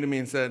once came to me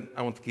and said,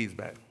 I want the keys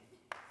back.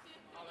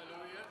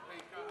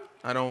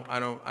 I don't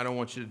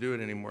want you to do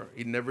it anymore.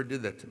 He never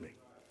did that to me.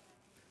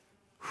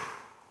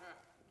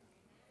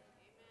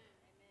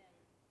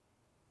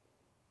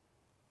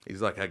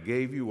 He's like, I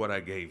gave you what I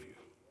gave you.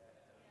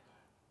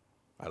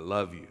 I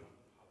love you.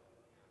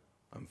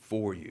 I'm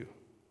for you.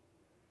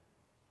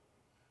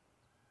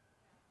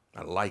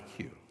 I like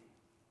you.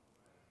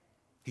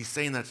 He's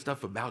saying that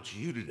stuff about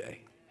you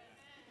today.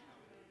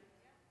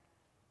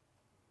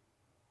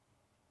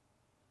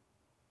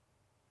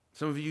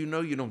 Some of you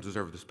know you don't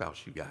deserve the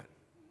spouse you got.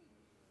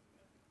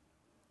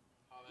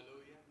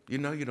 You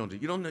know you don't.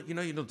 You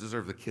know you don't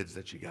deserve the kids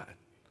that you got.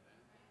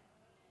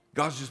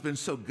 God's just been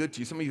so good to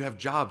you. Some of you have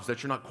jobs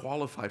that you're not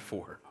qualified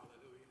for.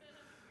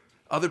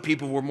 Other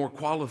people were more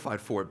qualified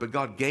for it, but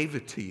God gave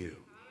it to you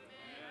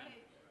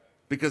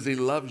because He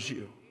loves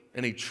you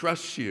and He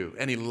trusts you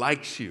and He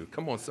likes you.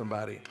 Come on,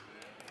 somebody.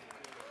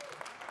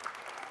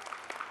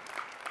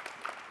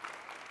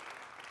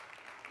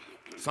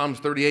 Psalms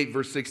 38,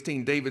 verse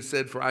 16, David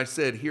said, "For I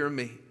said, hear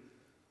me.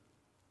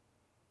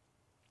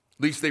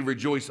 Least they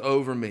rejoice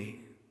over me.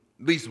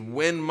 At least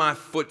when my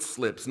foot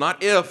slips."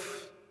 Not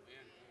if,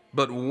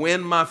 but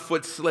when my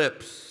foot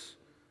slips.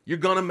 You're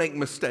going to make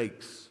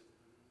mistakes.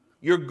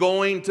 You're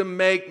going to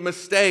make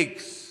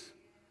mistakes.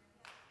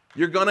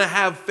 You're going to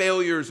have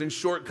failures and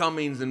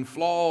shortcomings and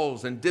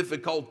flaws and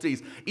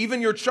difficulties.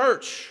 Even your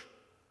church.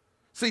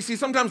 See,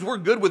 sometimes we're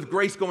good with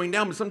grace going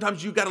down, but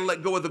sometimes you got to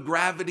let go of the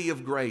gravity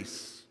of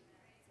grace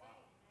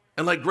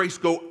and let grace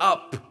go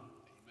up.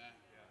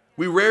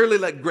 We rarely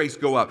let grace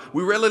go up.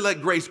 We rarely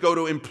let grace go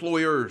to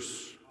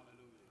employers.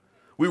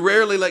 We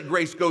rarely let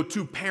grace go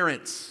to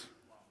parents.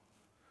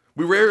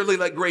 We rarely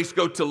let grace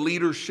go to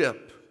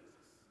leadership.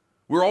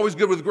 We're always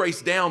good with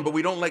grace down, but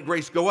we don't let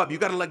grace go up. You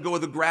got to let go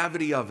of the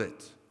gravity of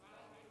it.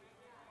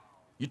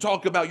 You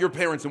talk about your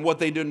parents and what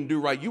they didn't do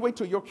right. You wait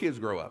till your kids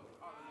grow up.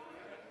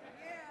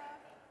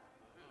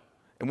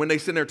 And when they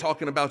sit there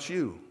talking about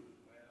you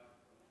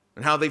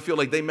and how they feel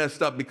like they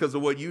messed up because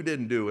of what you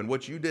didn't do and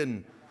what you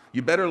didn't,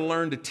 you better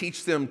learn to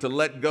teach them to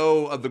let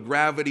go of the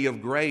gravity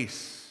of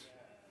grace.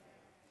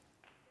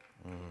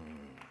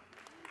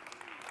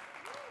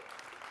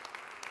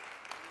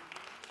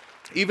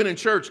 Even in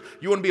church,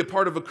 you want to be a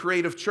part of a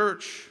creative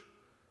church.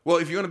 Well,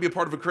 if you want to be a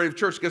part of a creative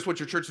church, guess what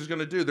your church is going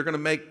to do? They're going to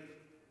make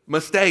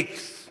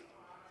mistakes.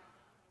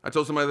 I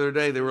told somebody the other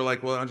day, they were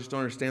like, well, I just don't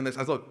understand this. I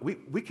was like,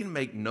 look, we can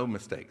make no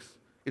mistakes.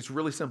 It's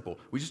really simple.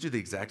 We just do the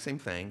exact same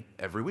thing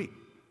every week.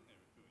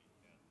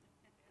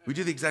 We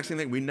do the exact same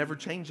thing. We never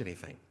change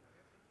anything.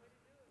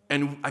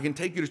 And I can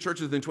take you to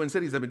churches in the Twin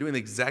Cities that have been doing the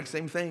exact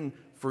same thing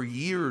for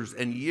years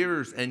and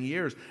years and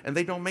years, and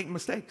they don't make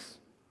mistakes.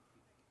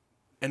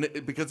 And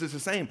because it's the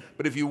same.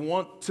 But if you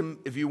want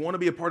to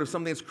be a part of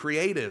something that's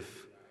creative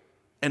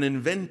and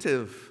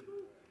inventive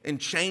and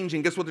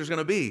changing, guess what there's going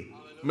to be?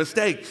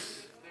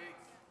 Mistakes.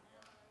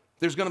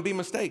 There's going to be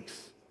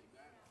mistakes.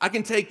 I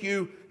can take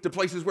you to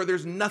places where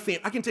there's nothing.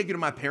 I can take you to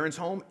my parents'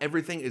 home.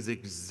 Everything is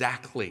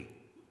exactly.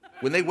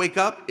 When they wake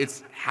up,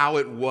 it's how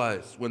it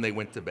was when they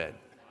went to bed.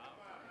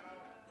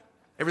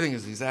 Everything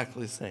is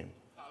exactly the same.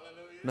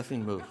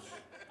 Nothing moves.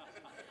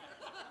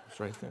 It's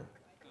right there.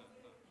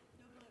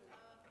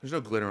 There's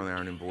no glitter on the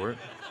ironing board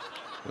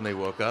when they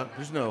woke up.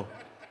 There's no,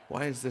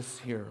 why is this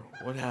here?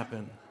 What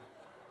happened?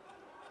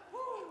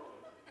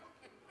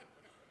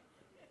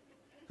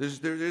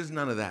 There's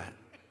none of that.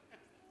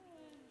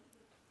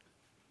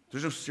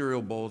 There's no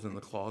cereal bowls in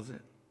the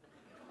closet.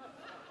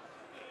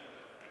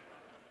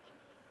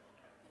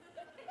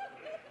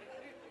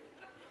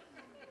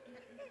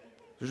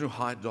 There's no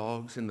hot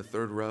dogs in the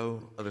third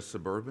row of the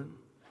Suburban,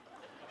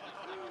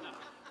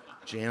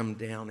 jammed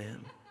down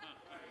in.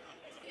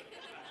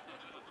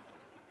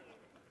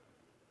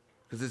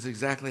 Because it's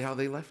exactly how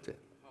they left it.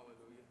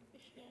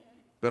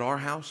 But our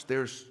house,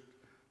 there's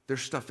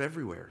stuff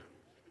everywhere.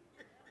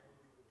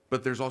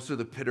 But there's also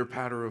the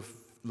pitter-patter of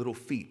little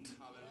feet.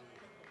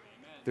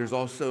 There's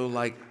also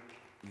like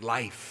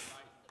life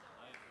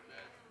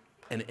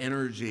and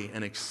energy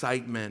and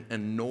excitement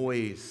and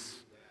noise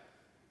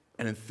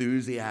and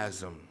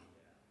enthusiasm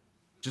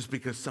just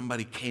because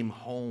somebody came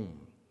home.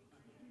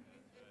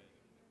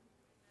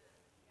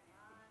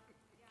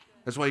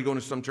 That's why you go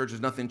into some churches,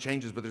 nothing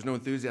changes, but there's no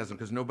enthusiasm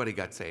because nobody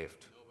got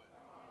saved.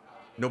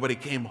 Nobody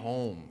came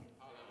home.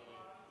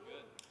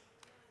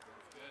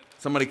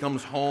 Somebody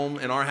comes home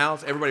in our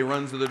house, everybody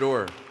runs to the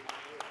door.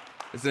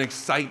 It's an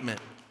excitement.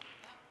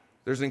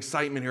 There's an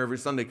excitement here every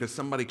Sunday because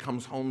somebody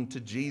comes home to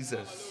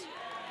Jesus.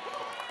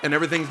 And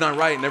everything's not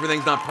right and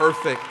everything's not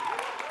perfect.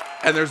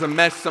 And there's a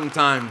mess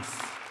sometimes.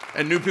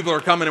 And new people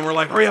are coming and we're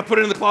like, hurry up, put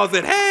it in the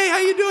closet. Hey, how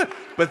you doing?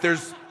 But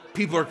there's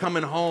people are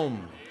coming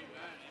home.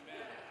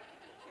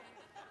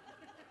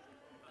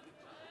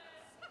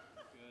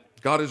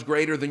 God is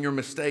greater than your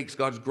mistakes.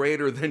 God's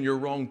greater than your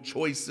wrong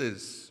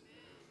choices.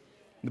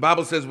 The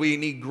Bible says we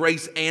need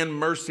grace and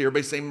mercy.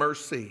 Everybody say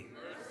mercy.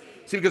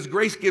 See, because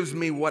grace gives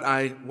me what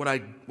I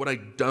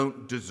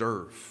don't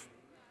deserve.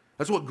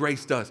 That's what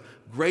grace does.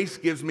 Grace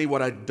gives me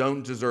what I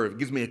don't deserve. It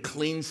gives me a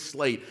clean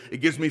slate. It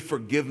gives me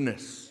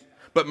forgiveness.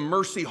 But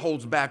mercy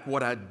holds back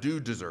what I do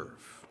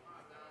deserve.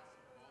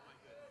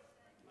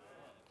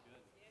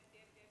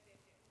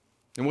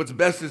 And what's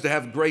best is to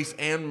have grace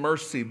and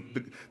mercy.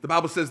 The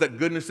Bible says that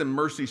goodness and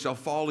mercy shall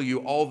follow you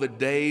all the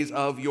days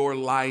of your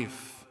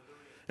life.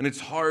 And it's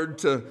hard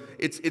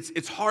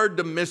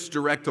to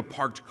misdirect a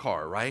parked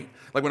car, right?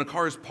 Like when a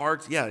car is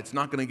parked, yeah, it's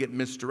not going to get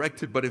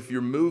misdirected. But if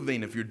you're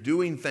moving, if you're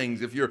doing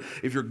things, if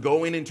you're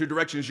going into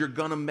directions, you're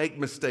going to make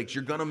mistakes.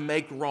 You're going to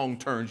make wrong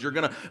turns. You're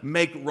going to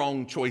make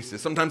wrong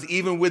choices. Sometimes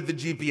even with the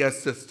GPS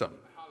system.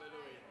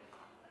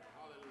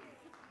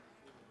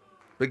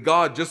 But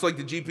God, just like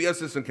the GPS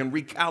system, can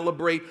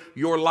recalibrate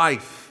your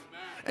life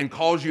and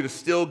cause you to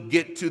still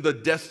get to the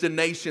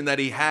destination that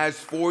He has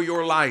for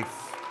your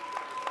life.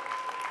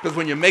 Because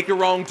when you make a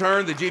wrong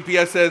turn, the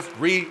GPS says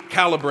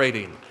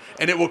recalibrating.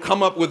 And it will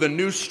come up with a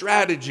new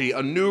strategy,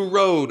 a new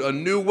road, a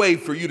new way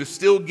for you to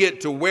still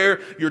get to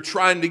where you're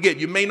trying to get.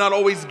 You may not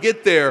always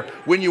get there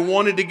when you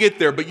wanted to get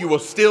there, but you will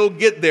still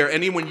get there.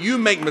 And even when you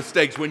make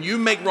mistakes, when you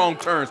make wrong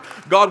turns,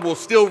 God will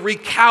still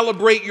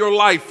recalibrate your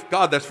life.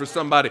 God, that's for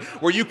somebody.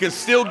 Where you can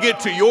still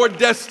get to your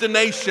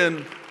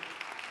destination.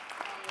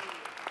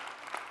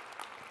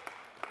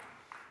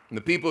 And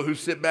the people who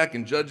sit back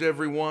and judge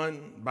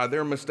everyone by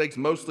their mistakes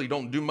mostly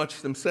don't do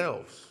much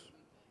themselves.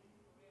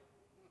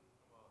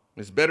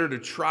 It's better to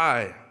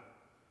try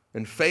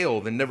and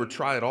fail than never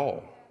try at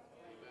all.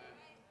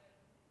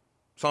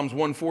 Psalms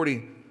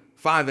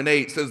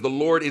 145:8 says, "The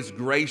Lord is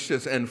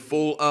gracious and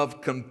full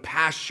of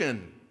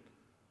compassion.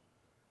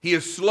 He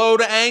is slow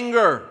to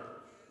anger."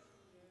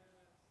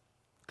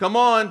 Come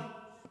on.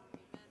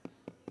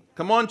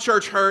 Come on,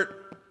 church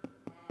hurt.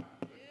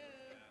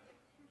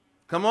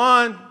 Come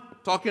on.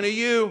 Talking to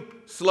you,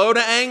 slow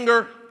to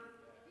anger.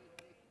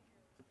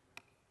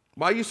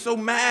 Why are you so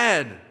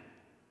mad?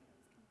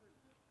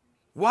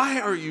 Why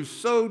are you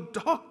so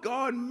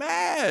doggone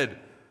mad?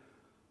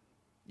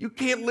 You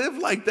can't live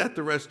like that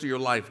the rest of your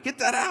life. Get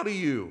that out of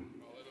you.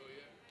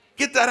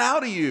 Get that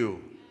out of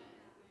you.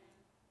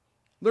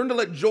 Learn to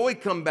let joy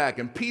come back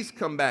and peace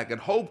come back and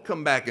hope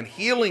come back and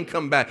healing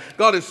come back.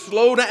 God is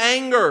slow to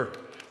anger.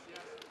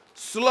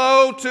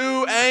 Slow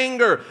to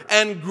anger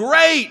and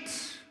great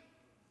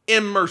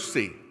in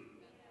mercy.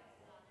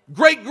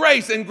 Great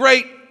grace and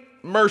great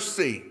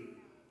mercy.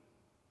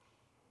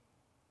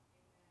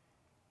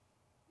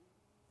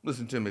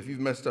 Listen to me. If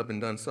you've messed up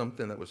and done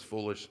something that was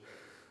foolish,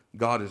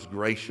 God is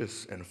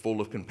gracious and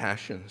full of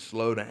compassion,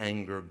 slow to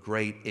anger,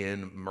 great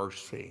in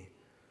mercy.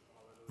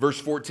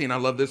 Verse 14, I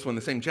love this one,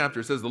 the same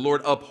chapter. It says, "The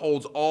Lord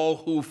upholds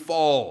all who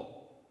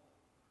fall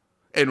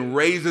and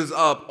raises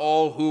up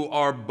all who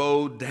are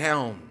bowed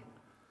down."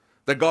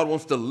 That God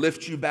wants to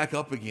lift you back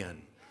up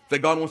again. That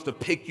God wants to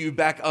pick you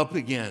back up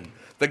again.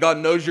 That God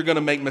knows you're going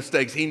to make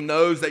mistakes. He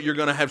knows that you're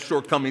going to have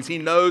shortcomings. He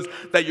knows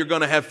that you're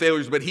going to have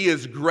failures. But He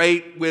is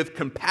great with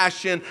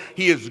compassion.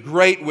 He is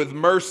great with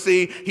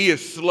mercy. He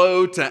is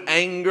slow to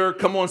anger.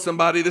 Come on,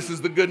 somebody. This is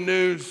the good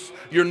news.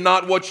 You're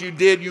not what you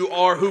did. You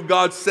are who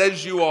God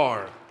says you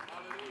are.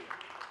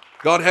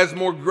 God has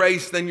more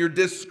grace than your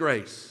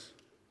disgrace.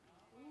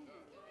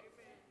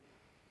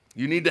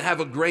 You need to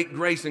have a great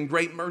grace and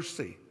great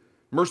mercy.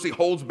 Mercy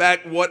holds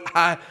back what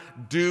I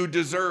do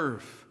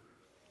deserve.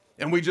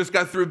 And we just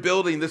got through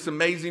building this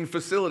amazing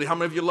facility. How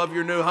many of you love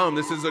your new home?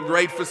 This is a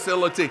great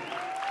facility.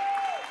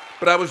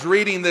 But I was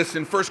reading this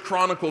in 1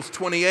 Chronicles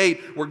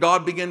 28, where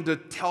God began to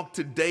talk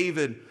to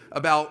David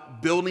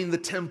about building the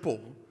temple.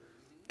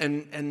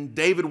 And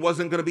David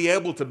wasn't going to be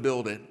able to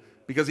build it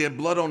because he had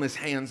blood on his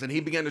hands. And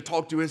he began to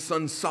talk to his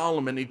son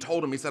Solomon. He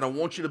told him, he said, "I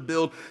want you to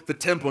build the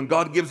temple." And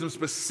God gives him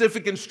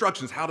specific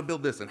instructions, how to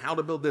build this and how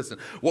to build this and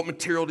what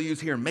material to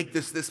use here and make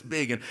this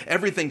big and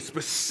everything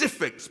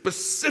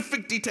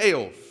specific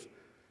details.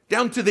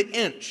 Down to the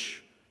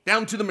inch,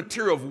 down to the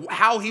material of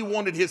how he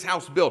wanted his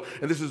house built.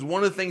 And this is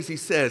one of the things he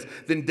says.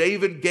 Then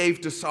David gave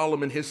to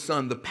Solomon his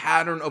son the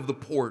pattern of the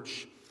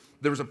porch.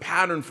 There was a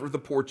pattern for the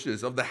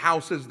porches, of the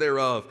houses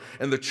thereof,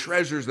 and the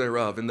treasures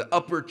thereof, and the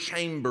upper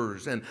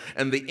chambers, and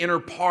the inner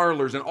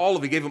parlors, and all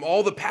of it. He gave him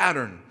all the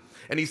pattern.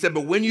 And he said,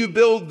 but when you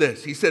build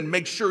this, he said,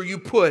 make sure you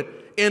put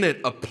in it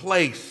a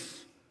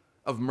place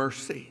of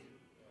mercy.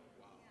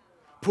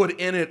 Put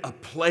in it a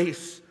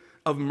place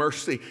of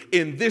mercy.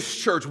 In this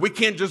church, we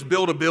can't just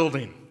build a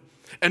building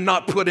and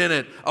not put in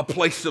it a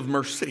place of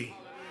mercy.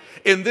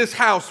 In this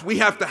house, we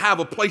have to have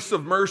a place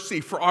of mercy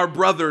for our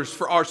brothers,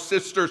 for our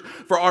sisters,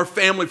 for our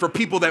family, for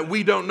people that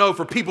we don't know,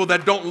 for people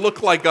that don't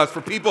look like us, for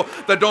people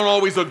that don't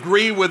always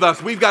agree with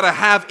us. We've got to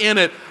have in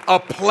it a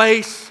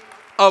place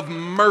of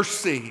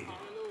mercy.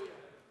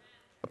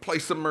 A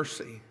place of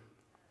mercy.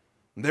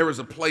 And there is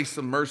a place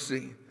of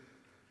mercy.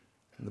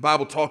 And the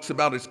Bible talks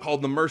about it. It's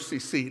called the mercy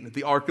seat at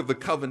the Ark of the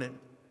Covenant.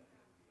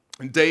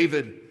 And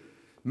David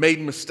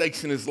made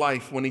mistakes in his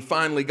life. When he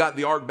finally got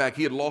the ark back,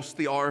 he had lost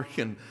the ark,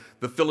 and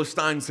the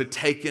Philistines had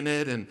taken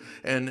it,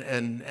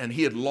 and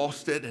he had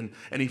lost it, and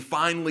he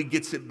finally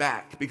gets it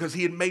back because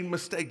he had made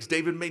mistakes.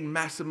 David made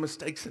massive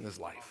mistakes in his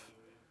life.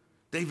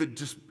 David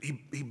just,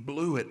 he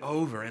blew it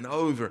over and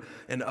over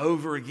and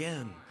over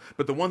again.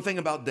 But the one thing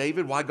about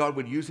David, why God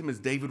would use him, is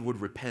David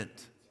would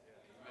repent.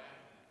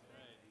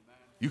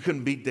 You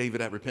couldn't beat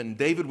David at repenting.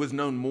 David was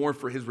known more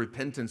for his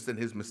repentance than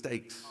his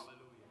mistakes.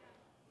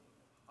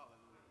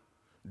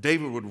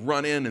 David would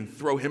run in and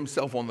throw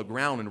himself on the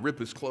ground and rip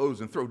his clothes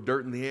and throw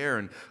dirt in the air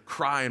and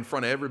cry in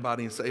front of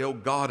everybody and say, oh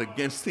God,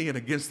 against thee and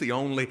against thee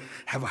only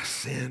have I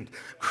sinned.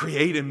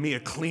 Create in me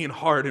a clean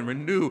heart and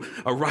renew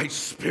a right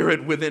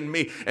spirit within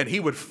me. And he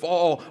would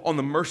fall on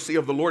the mercy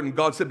of the Lord. And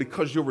God said,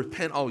 because you'll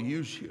repent, I'll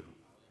use you.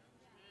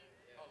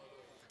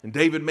 And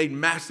David made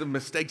massive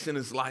mistakes in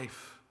his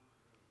life.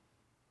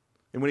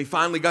 And when he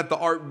finally got the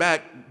ark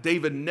back,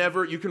 David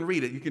never, you can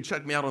read it, you can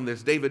check me out on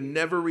this, David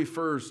never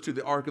refers to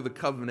the Ark of the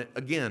Covenant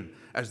again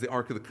as the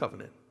Ark of the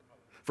Covenant.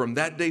 From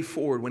that day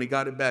forward, when he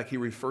got it back, he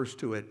refers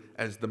to it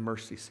as the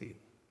mercy seat.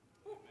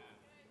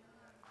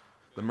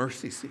 The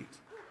mercy seat.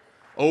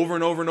 Over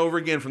and over and over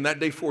again, from that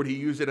day forward, he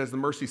used it as the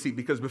mercy seat,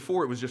 because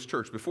before it was just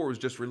church, before it was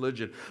just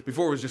religion,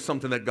 before it was just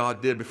something that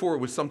God did, before it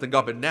was something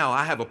God, but now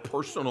I have a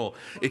personal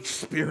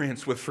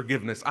experience with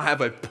forgiveness. I have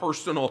a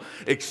personal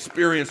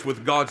experience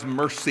with God's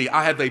mercy.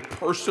 I have a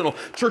personal,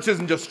 church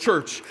isn't just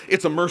church,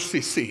 it's a mercy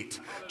seat.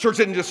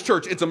 Church isn't just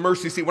church, it's a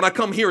mercy seat. When I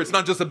come here, it's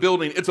not just a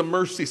building, it's a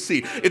mercy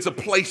seat. It's a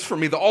place for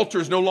me. The altar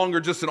is no longer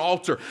just an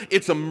altar,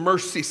 it's a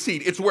mercy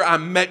seat. It's where I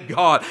met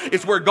God.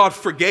 It's where God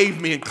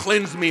forgave me and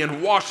cleansed me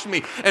and washed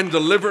me and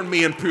delivered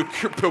me and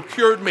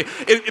procured me.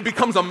 It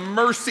becomes a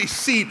mercy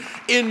seat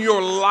in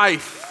your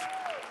life.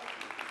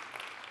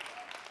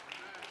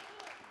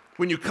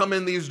 When you come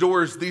in these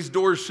doors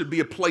should be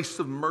a place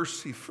of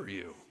mercy for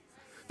you.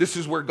 This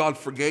is where God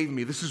forgave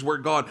me. This is where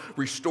God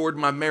restored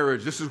my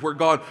marriage. This is where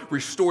God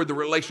restored the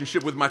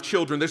relationship with my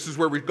children. This is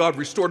where God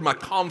restored my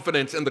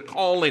confidence and the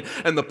calling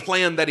and the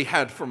plan that he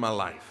had for my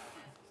life.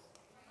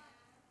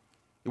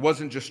 It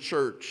wasn't just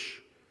church.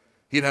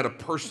 He'd had a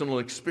personal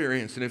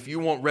experience. And if you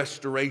want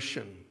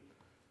restoration,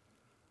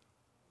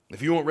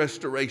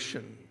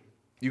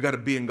 you got to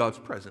be in God's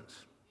presence.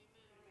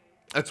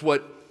 That's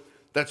what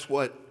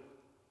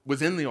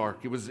was in the ark.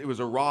 It was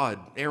a rod.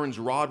 Aaron's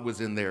rod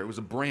was in there. It was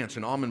a branch,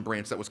 an almond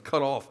branch that was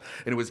cut off,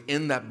 and it was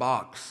in that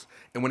box.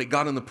 And when it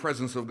got in the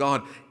presence of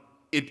God,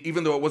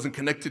 even though it wasn't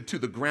connected to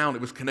the ground,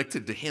 it was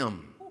connected to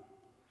him.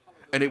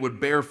 And it would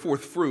bear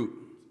forth fruit.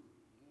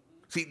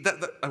 See,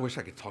 I wish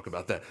I could talk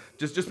about that.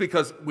 Just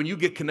because when you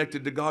get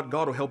connected to God,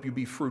 God will help you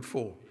be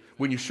fruitful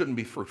when you shouldn't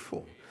be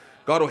fruitful.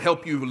 God will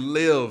help you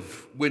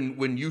live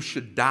when you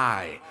should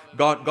die.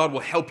 God will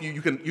help you.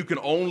 You can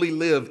only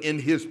live in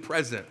his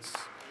presence.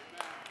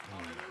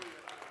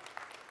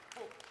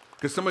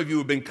 Because some of you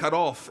have been cut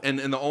off, and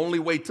the only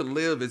way to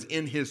live is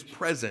in his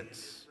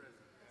presence.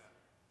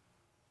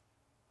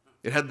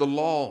 It had the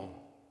law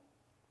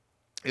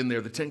in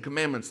there, the 10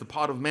 Commandments, the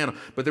pot of manna,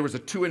 but there was a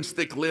 2-inch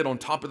thick lid on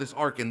top of this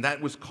ark, and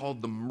that was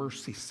called the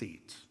mercy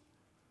seat,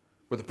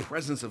 where the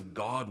presence of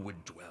God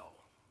would dwell.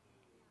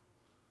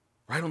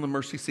 Right on the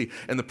mercy seat.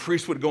 And the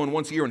priest would go in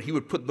once a year, and he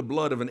would put the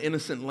blood of an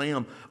innocent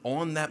lamb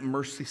on that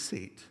mercy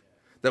seat,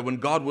 that when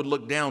God would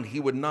look down, he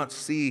would not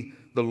see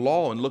the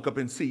law and look up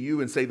and see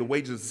you and say the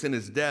wages of sin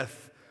is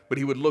death, but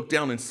he would look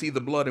down and see the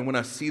blood, and when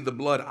I see the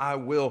blood, I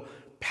will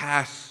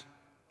pass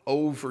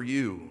over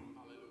you.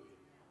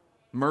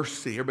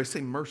 Mercy. Everybody say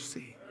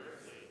mercy.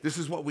 This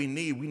is what we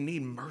need. We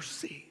need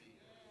mercy.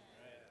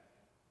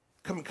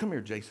 Come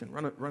here, Jason.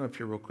 Run up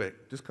here real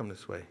quick. Just come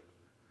this way.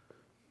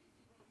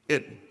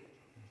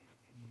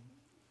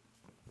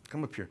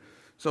 Come up here.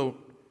 So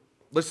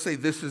let's say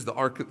this is the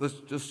ark.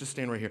 Let's just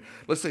stand right here.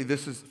 Let's say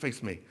this is,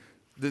 face me.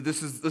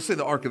 Let's say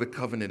the Ark of the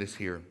Covenant is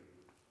here.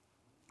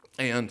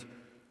 And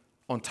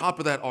on top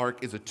of that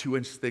ark is a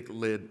 2-inch thick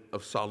lid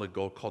of solid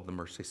gold called the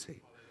mercy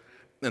seat.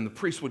 And the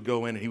priest would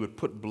go in and he would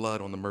put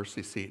blood on the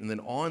mercy seat. And then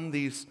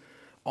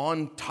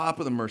on top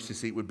of the mercy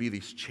seat would be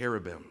these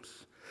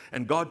cherubims.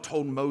 And God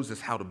told Moses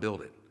how to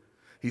build it.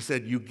 He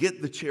said, you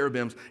get the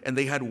cherubims, and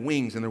they had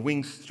wings, and their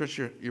wings, stretch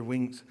your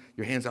wings,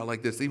 your hands out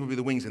like this. These would be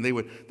the wings, and they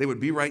would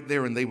be right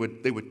there, and they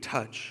would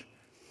touch.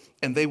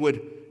 And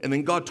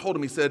then God told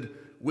him, he said,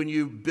 when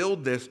you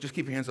build this, just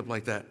keep your hands up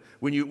like that.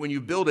 When you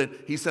build it,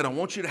 he said, I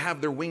want you to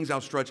have their wings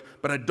outstretched,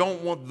 but I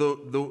don't want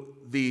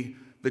the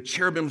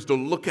cherubims to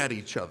look at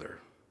each other.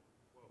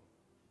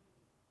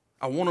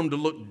 I want them to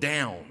look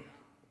down.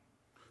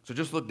 So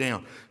just look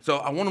down. So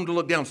I want them to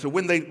look down. So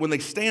when they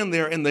stand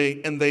there and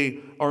they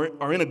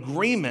are in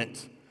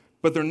agreement,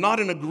 but they're not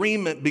in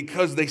agreement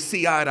because they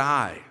see eye to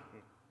eye.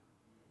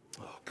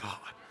 Oh God.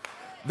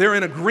 They're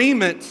in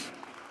agreement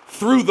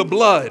through the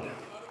blood.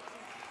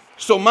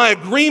 So my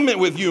agreement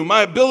with you,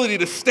 my ability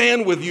to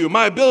stand with you,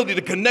 my ability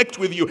to connect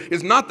with you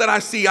is not that I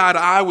see eye to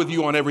eye with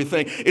you on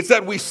everything. It's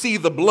that we see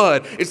the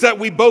blood. It's that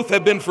we both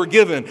have been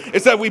forgiven.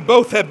 It's that we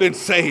both have been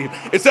saved.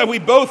 It's that we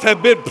both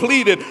have been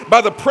pleaded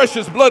by the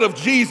precious blood of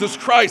Jesus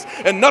Christ,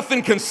 and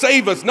nothing can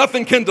save us,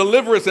 nothing can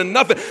deliver us, and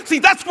nothing. See,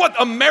 that's what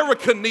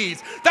America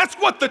needs. That's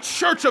what the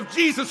church of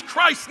Jesus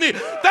Christ needs.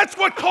 That's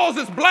what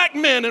causes black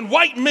men and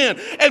white men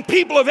and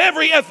people of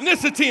every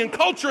ethnicity and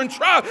culture and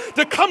tribe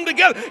to come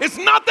together. It's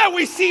not that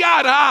we see eye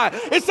to eye.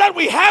 It's that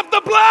we have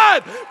the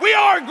blood. We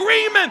are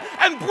agreement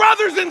and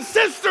brothers and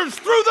sisters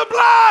through the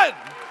blood.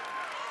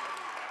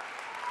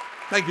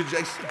 Thank you,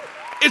 Jason.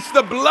 It's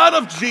the blood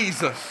of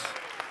Jesus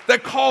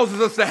that causes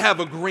us to have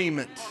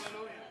agreement.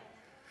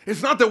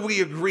 It's not that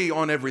we agree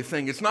on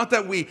everything. It's not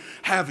that we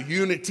have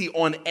unity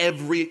on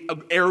every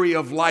area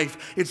of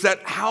life. It's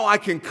that how I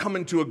can come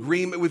into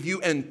agreement with you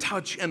and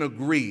touch and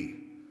agree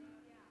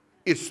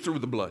is through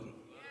the blood.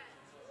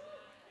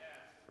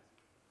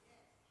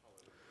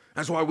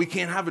 That's why we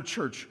can't have a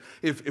church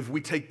if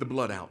we take the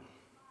blood out.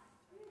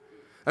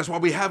 That's why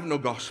we have no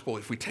gospel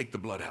if we take the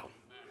blood out.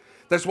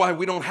 That's why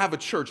we don't have a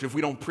church if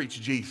we don't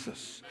preach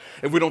Jesus.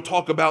 If we don't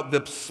talk about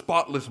the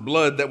spotless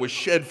blood that was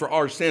shed for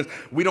our sins,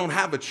 we don't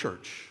have a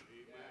church.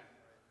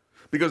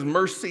 Because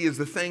mercy is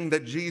the thing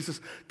that Jesus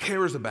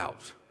cares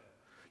about.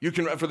 You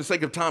can, for the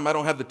sake of time, I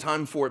don't have the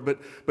time for it, but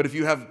if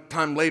you have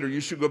time later, you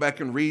should go back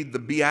and read the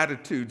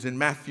Beatitudes in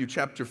Matthew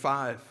chapter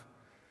 5.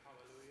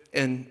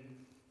 And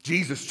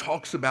Jesus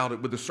talks about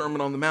it with the Sermon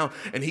on the Mount,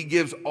 and he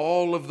gives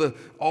all of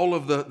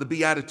the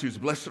Beatitudes.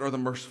 Blessed are the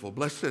merciful,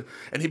 blessed,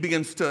 and he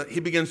begins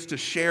to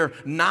share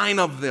 9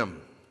 of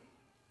them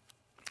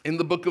in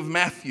the book of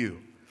Matthew.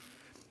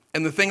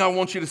 And the thing I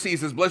want you to see, he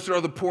says, blessed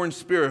are the poor in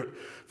spirit,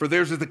 for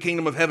theirs is the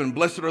kingdom of heaven.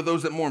 Blessed are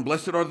those that mourn.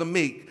 Blessed are the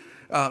meek.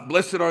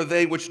 Blessed are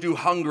they which do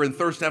hunger and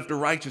thirst after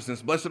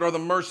righteousness. Blessed are the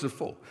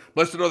merciful.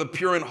 Blessed are the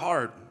pure in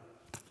heart,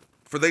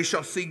 for they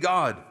shall see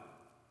God.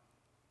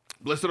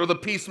 Blessed are the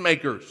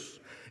peacemakers.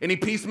 Any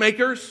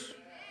peacemakers?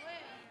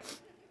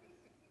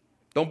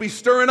 Don't be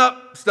stirring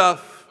up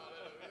stuff,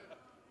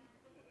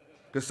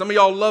 because some of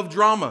y'all love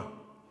drama.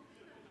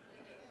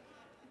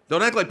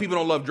 Don't act like people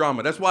don't love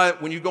drama. That's why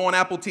when you go on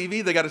Apple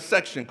TV, they got a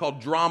section called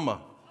drama,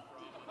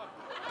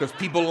 because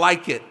people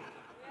like it.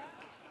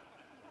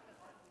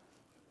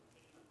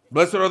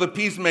 Blessed are the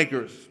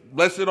peacemakers.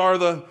 Blessed are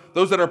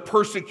those that are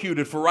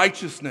persecuted for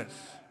righteousness.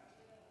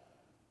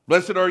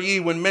 Blessed are ye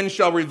when men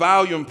shall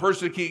revile you and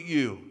persecute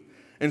you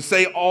and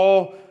say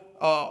all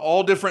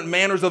different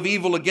manners of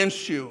evil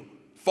against you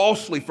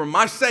falsely for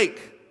my sake.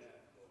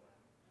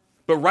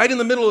 But right in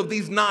the middle of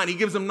these 9, he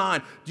gives them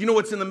 9. Do you know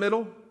what's in the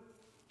middle?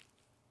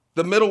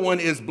 The middle one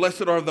is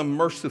blessed are the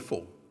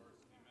merciful,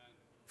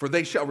 for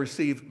they shall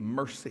receive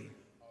mercy.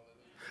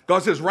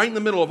 God says right in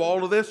the middle of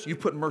all of this, you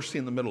put mercy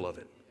in the middle of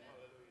it.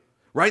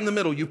 Right in the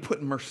middle, you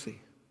put mercy.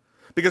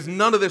 Because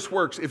none of this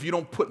works if you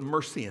don't put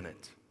mercy in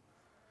it.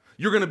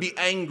 You're going to be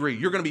angry.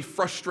 You're going to be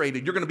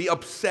frustrated. You're going to be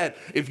upset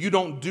if you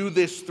don't do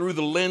this through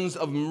the lens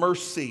of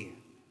mercy.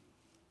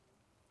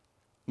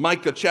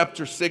 Micah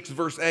chapter 6,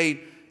 verse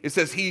 8, it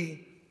says,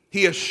 He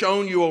has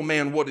shown you, O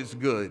man, what is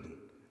good.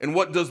 And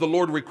what does the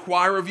Lord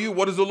require of you?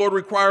 What does the Lord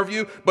require of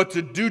you? But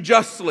to do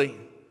justly,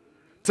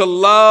 to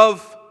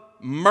love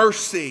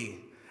mercy,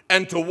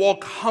 and to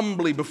walk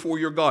humbly before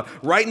your God.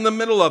 Right in the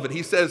middle of it,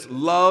 he says,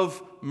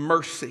 love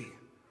mercy.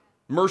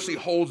 Mercy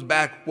holds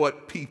back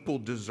what people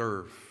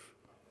deserve.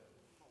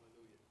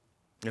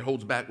 It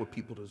holds back what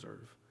people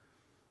deserve.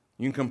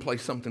 You can come play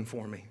something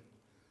for me.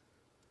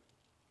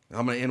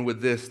 I'm going to end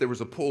with this. There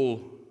was a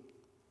pool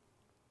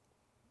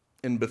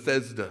in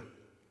Bethesda.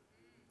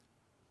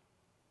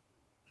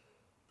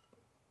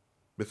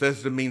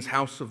 Bethesda means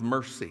house of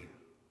mercy.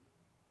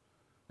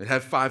 It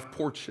had 5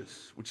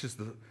 porches, which is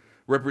the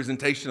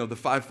representation of the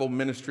fivefold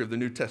ministry of the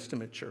New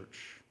Testament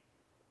church.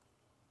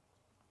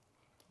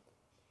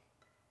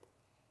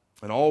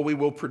 And all we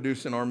will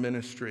produce in our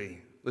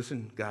ministry,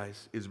 listen,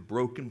 guys, is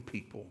broken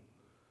people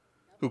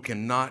who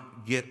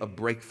cannot get a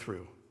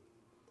breakthrough.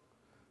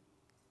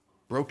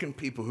 Broken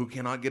people who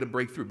cannot get a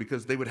breakthrough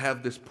because they would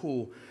have this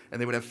pool and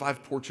they would have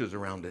 5 porches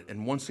around it.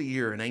 And once a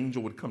year, an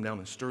angel would come down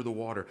and stir the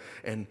water.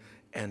 And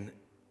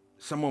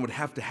someone would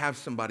have to have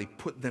somebody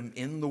put them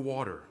in the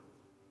water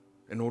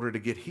in order to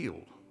get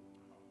healed.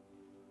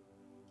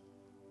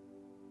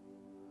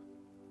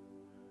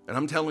 And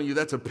I'm telling you,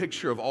 that's a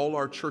picture of all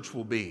our church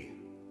will be,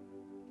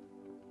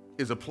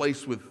 is a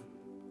place with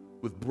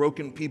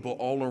broken people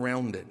all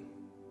around it.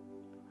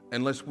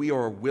 Unless we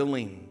are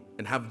willing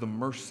and have the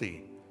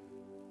mercy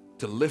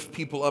to lift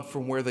people up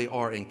from where they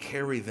are and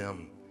carry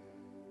them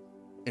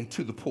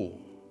into the pool.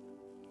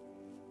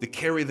 To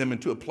carry them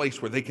into a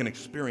place where they can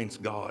experience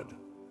God.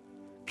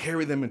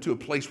 Carry them into a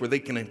place where they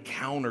can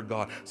encounter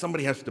God.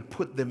 Somebody has to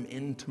put them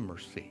into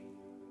mercy.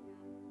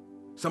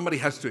 Somebody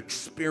has to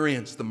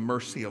experience the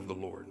mercy of the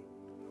Lord.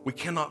 We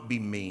cannot be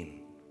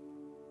mean.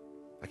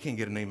 I can't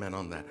get an amen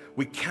on that.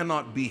 We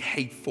cannot be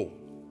hateful.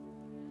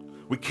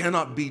 We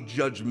cannot be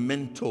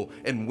judgmental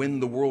and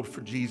win the world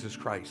for Jesus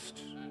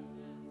Christ.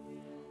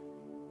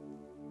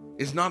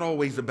 It's not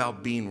always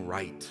about being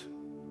right.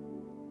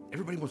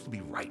 Everybody wants to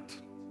be right.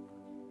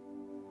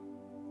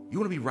 You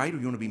want to be right or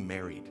you want to be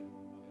married?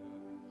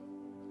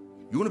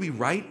 You want to be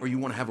right or you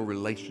want to have a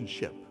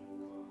relationship?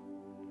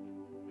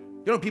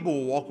 You know, people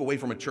will walk away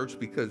from a church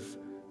because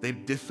they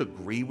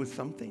disagree with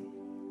something.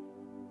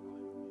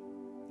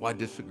 Well, I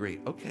disagree.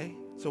 Okay,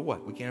 so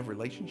what? We can't have a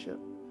relationship?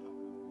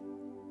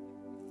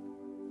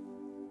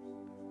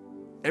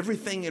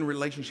 Everything in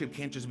relationship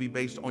can't just be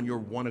based on your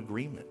one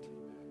agreement.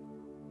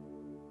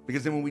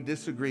 Because then when we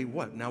disagree,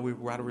 what? Now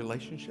we're out of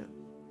relationship?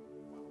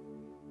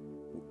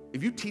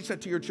 If you teach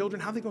that to your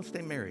children, how are they going to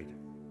stay married?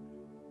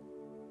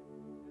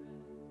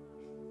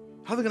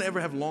 How are they going to ever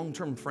have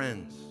long-term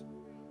friends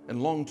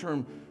and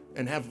long-term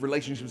and have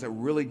relationships that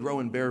really grow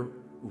and bear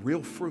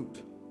real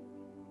fruit.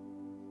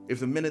 If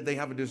the minute they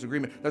have a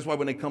disagreement, that's why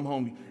when they come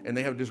home and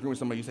they have a disagreement with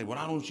somebody, you say, well,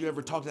 don't you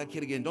ever talk to that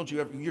kid again? Don't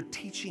you ever? You're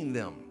teaching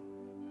them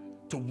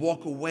to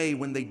walk away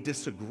when they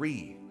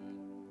disagree,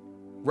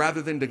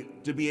 rather than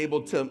to be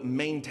able to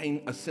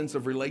maintain a sense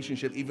of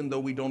relationship even though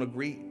we don't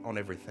agree on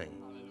everything.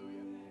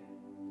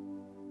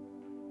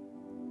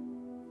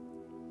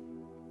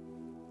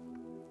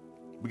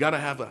 We got to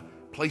have a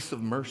place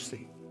of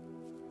mercy.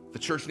 The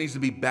church needs to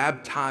be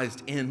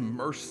baptized in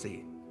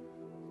mercy.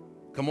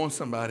 Come on,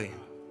 somebody.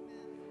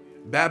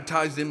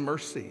 Baptized in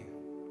mercy.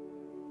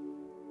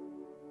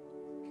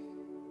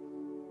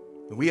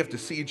 And we have to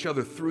see each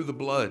other through the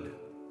blood.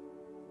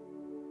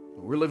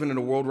 We're living in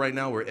a world right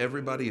now where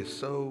everybody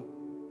is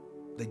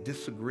they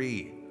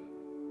disagree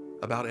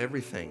about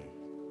everything.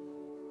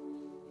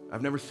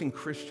 I've never seen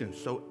Christians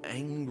so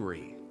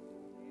angry.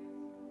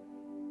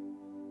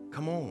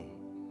 Come on.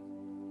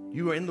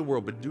 You are in the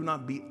world, but do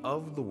not be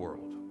of the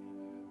world.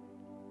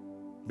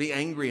 Be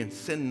angry and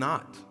sin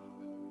not.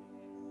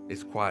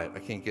 It's quiet. I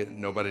can't get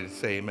nobody to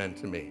say amen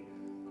to me.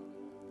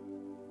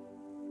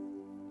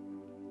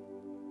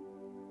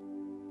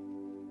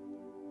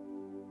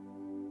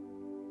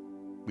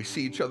 We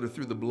see each other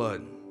through the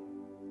blood.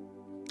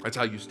 That's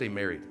how you stay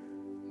married.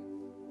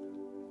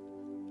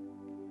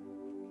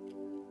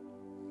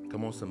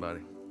 Come on,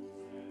 somebody.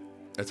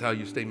 That's how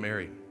you stay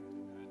married.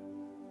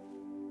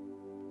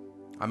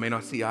 I may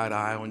not see eye to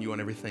eye on you on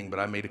everything, but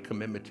I made a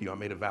commitment to you. I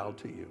made a vow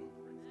to you.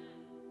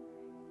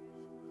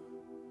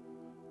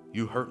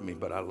 You hurt me,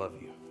 but I love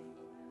you.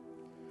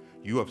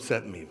 You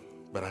upset me,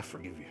 but I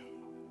forgive you.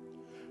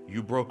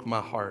 You broke my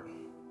heart,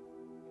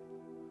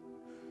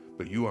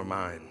 but you are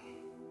mine,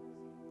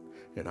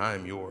 and I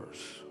am yours.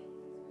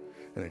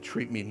 And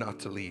entreat me not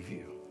to leave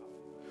you.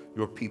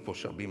 Your people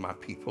shall be my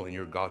people, and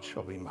your God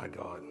shall be my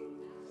God.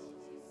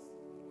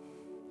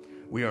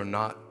 We are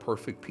not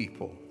perfect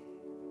people.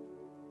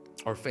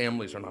 Our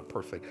families are not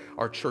perfect.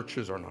 Our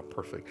churches are not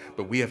perfect.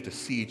 But we have to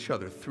see each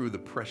other through the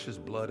precious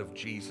blood of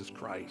Jesus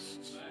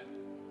Christ.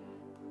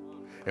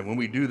 And when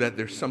we do that,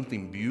 there's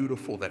something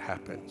beautiful that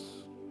happens.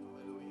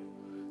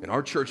 And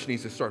our church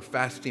needs to start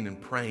fasting and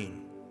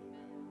praying.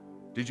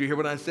 Did you hear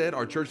what I said?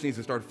 Our church needs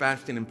to start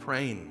fasting and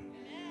praying.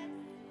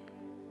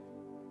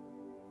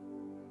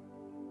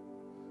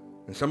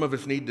 And some of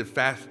us need to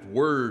fast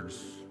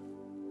words.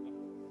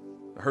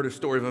 I heard a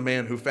story of a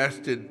man who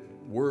fasted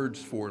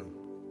words for him.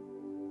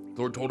 The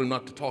Lord told him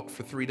not to talk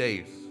for 3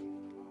 days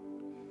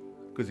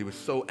because he was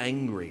so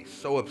angry,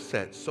 so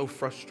upset, so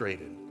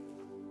frustrated.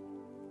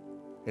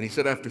 And he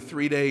said after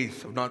 3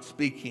 days of not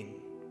speaking,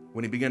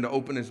 when he began to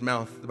open his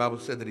mouth, the Bible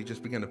said that he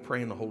just began to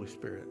pray in the Holy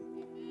Spirit.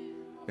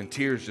 And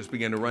tears just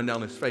began to run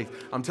down his face.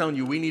 I'm telling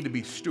you, we need to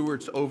be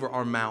stewards over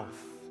our mouth.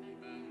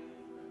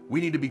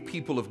 We need to be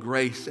people of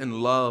grace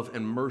and love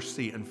and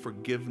mercy and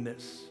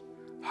forgiveness,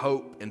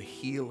 hope and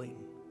healing.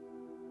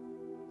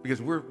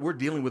 Because we're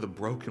dealing with a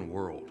broken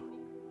world.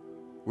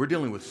 We're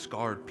dealing with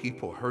scarred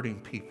people,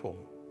 hurting people.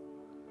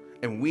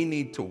 And we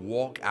need to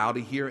walk out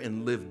of here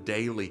and live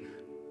daily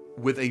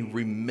with a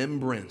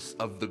remembrance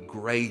of the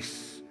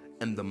grace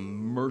and the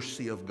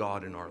mercy of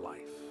God in our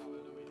life.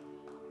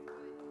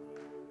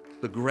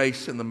 The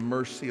grace and the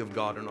mercy of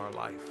God in our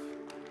life.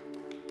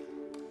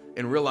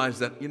 And realize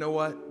that, you know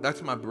what?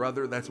 That's my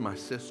brother, that's my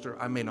sister.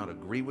 I may not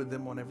agree with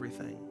them on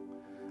everything.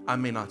 I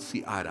may not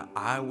see eye to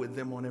eye with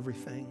them on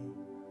everything.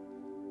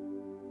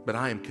 But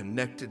I am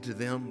connected to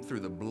them through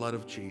the blood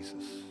of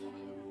Jesus.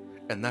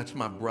 And that's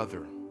my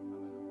brother.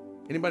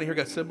 Anybody here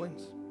got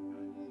siblings?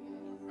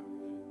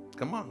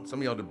 Come on, some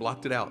of y'all have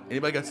blocked it out.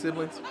 Anybody got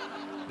siblings?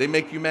 They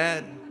make you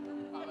mad?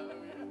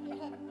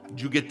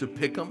 Did you get to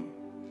pick them?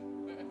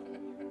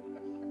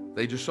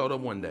 They just showed up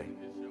one day.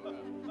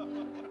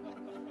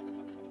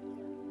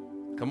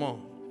 Come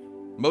on.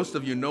 Most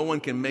of you, no one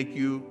can make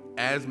you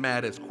as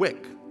mad as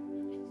quick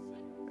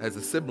as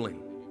a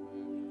sibling.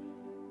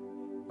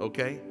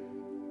 Okay?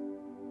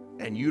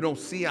 And you don't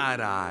see eye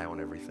to eye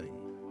on everything.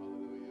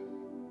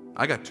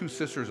 I got 2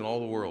 sisters in all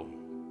the world.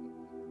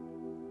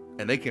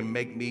 And they can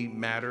make me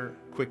madder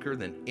quicker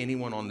than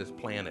anyone on this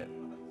planet.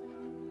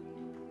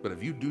 But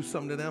if you do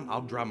something to them,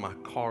 I'll drive my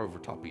car over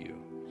top of you.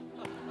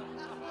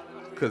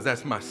 Because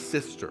that's my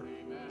sister.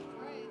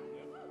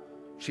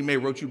 She may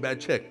wrote you a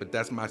bad check, but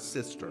that's my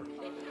sister.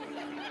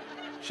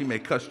 She may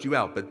cuss you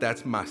out, but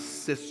that's my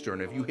sister.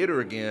 And if you hit her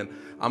again,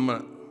 I'm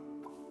going to...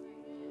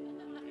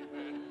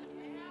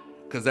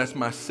 Because that's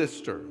my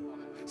sister.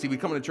 See, we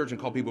come into church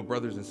and call people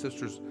brothers and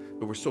sisters,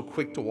 but we're so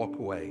quick to walk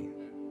away.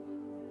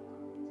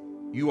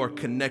 You are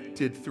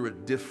connected through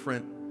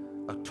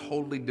a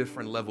totally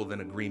different level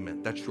than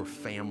agreement. That's your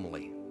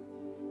family.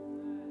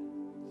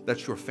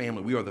 That's your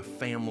family. We are the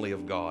family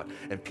of God.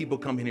 And people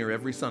come in here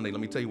every Sunday.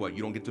 Let me tell you what,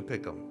 you don't get to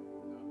pick them.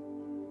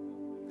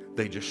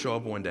 They just show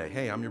up one day.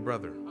 Hey, I'm your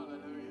brother.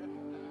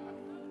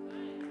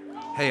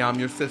 Hey, I'm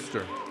your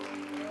sister.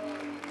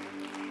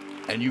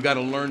 And you got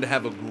to learn to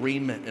have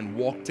agreement and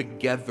walk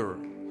together.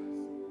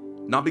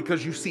 Not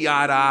because you see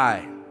eye to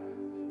eye.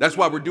 That's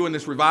why we're doing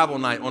this revival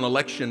night on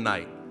election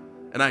night.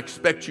 And I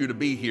expect you to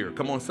be here.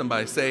 Come on,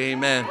 somebody, say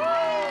amen.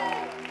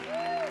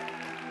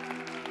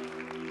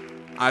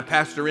 I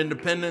pastor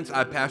independents,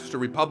 I pastor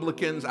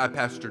Republicans, I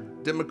pastor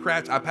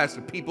Democrats, I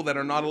pastor people that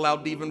are not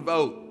allowed to even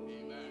vote.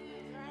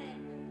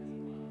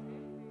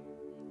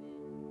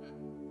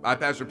 I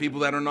pastor people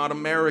that are not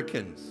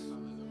Americans.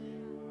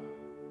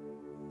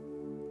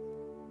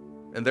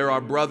 And they're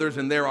our brothers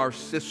and they're our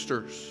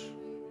sisters.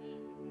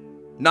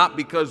 Not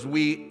because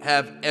we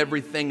have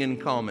everything in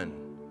common,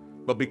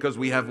 but because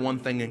we have one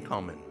thing in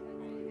common.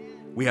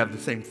 We have the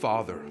same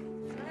Father,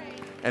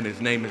 and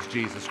His name is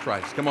Jesus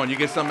Christ. Come on, you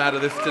get something out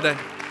of this today?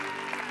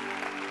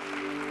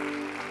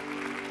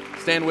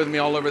 Stand with me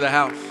all over the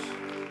house.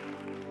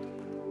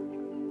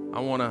 I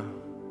want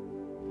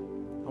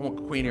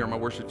Queen here, my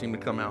worship team, to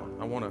come out.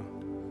 I want to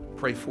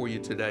pray for you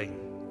today.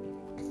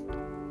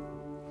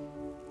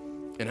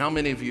 And how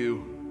many of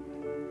you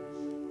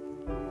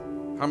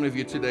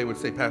today would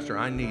say, Pastor,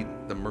 I need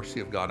the mercy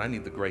of God. I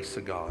need the grace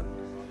of God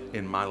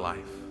in my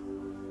life.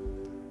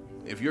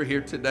 If you're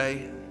here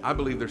today, I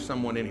believe there's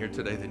someone in here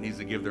today that needs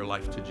to give their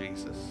life to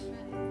Jesus.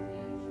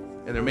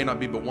 And there may not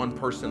be but one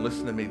person.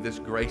 Listen to me. This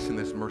grace and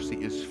this mercy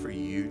is for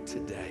you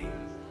today.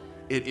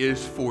 It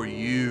is for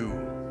you.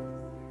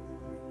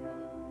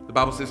 The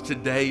Bible says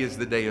today is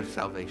the day of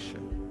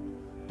salvation.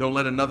 Don't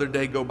let another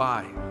day go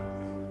by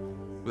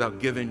without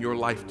giving your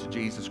life to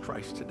Jesus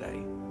Christ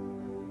today.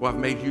 Well, I've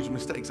made huge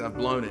mistakes. I've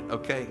blown it.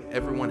 Okay,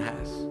 everyone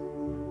has.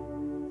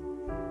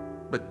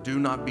 But do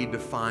not be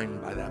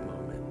defined by that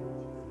moment.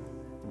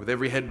 With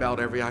every head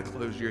bowed, every eye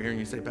closed, you're here and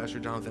you say, Pastor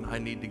Jonathan, I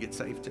need to get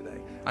saved today.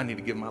 I need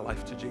to give my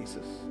life to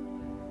Jesus.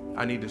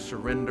 I need to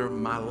surrender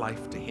my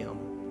life to Him.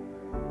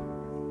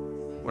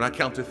 When I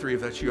count to 3,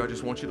 if that's you, I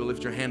just want you to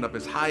lift your hand up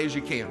as high as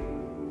you can.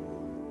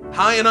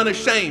 High and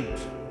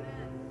unashamed.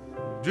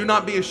 Do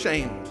not be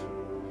ashamed.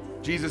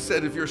 Jesus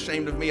said, if you're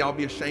ashamed of me, I'll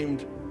be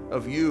ashamed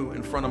of you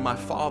in front of my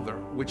Father,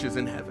 which is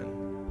in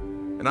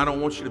heaven. And I don't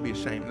want you to be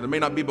ashamed. There may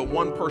not be but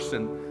one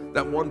person.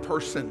 That one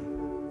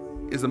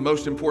person is the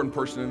most important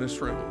person in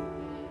this room.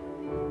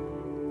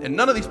 And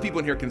none of these people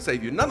in here can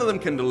save you. None of them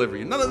can deliver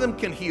you. None of them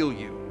can heal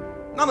you.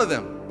 None of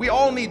them. We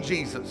all need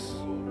Jesus.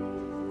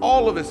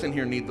 All of us in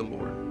here need the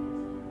Lord.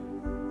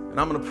 And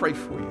I'm going to pray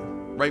for you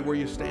right where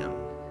you stand.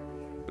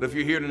 But if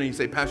you're here today and you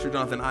say, Pastor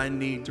Jonathan, I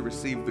need to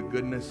receive the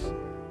goodness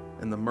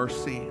and the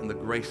mercy and the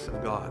grace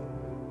of God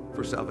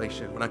for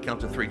salvation. When I count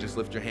to 3, just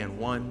lift your hand.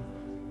 1,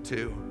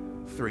 2,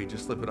 3.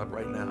 Just slip it up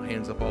right now.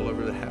 Hands up all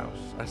over the house.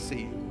 I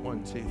see you.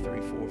 1, 2,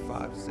 3, 4,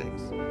 5, 6.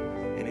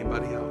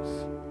 Anybody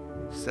else?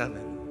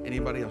 7.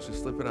 Anybody else?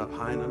 Just slip it up.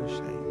 High and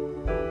unashamed.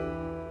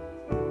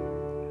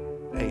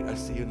 8. I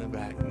see you in the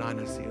back. 9.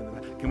 I see you in the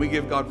back. Can we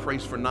give God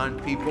praise for 9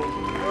 people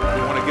who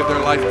want to give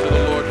their life to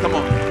the Lord? Come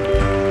on.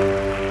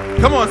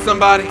 Come on,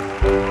 somebody.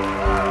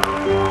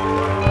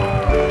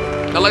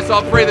 Now let's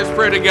all pray this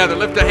prayer together.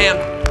 Lift a hand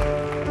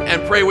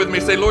and pray with me.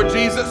 Say, Lord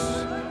Jesus,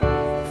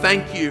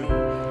 thank you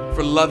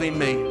for loving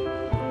me.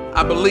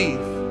 I believe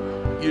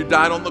you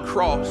died on the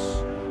cross.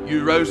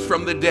 You rose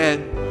from the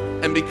dead.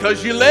 And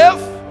because you live,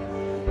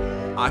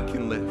 I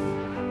can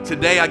live.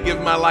 Today I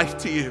give my life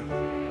to you.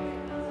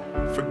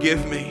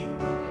 Forgive me.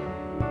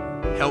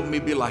 Help me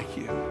be like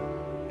you.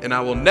 And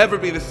I will never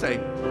be the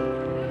same.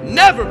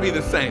 Never be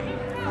the same.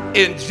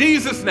 In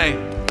Jesus' name,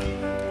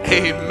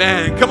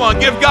 amen. Come on,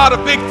 give God a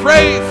big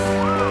praise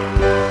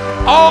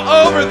all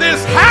over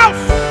this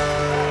house.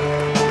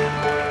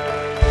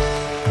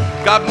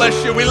 God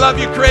bless you. We love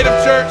you, Creative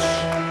Church.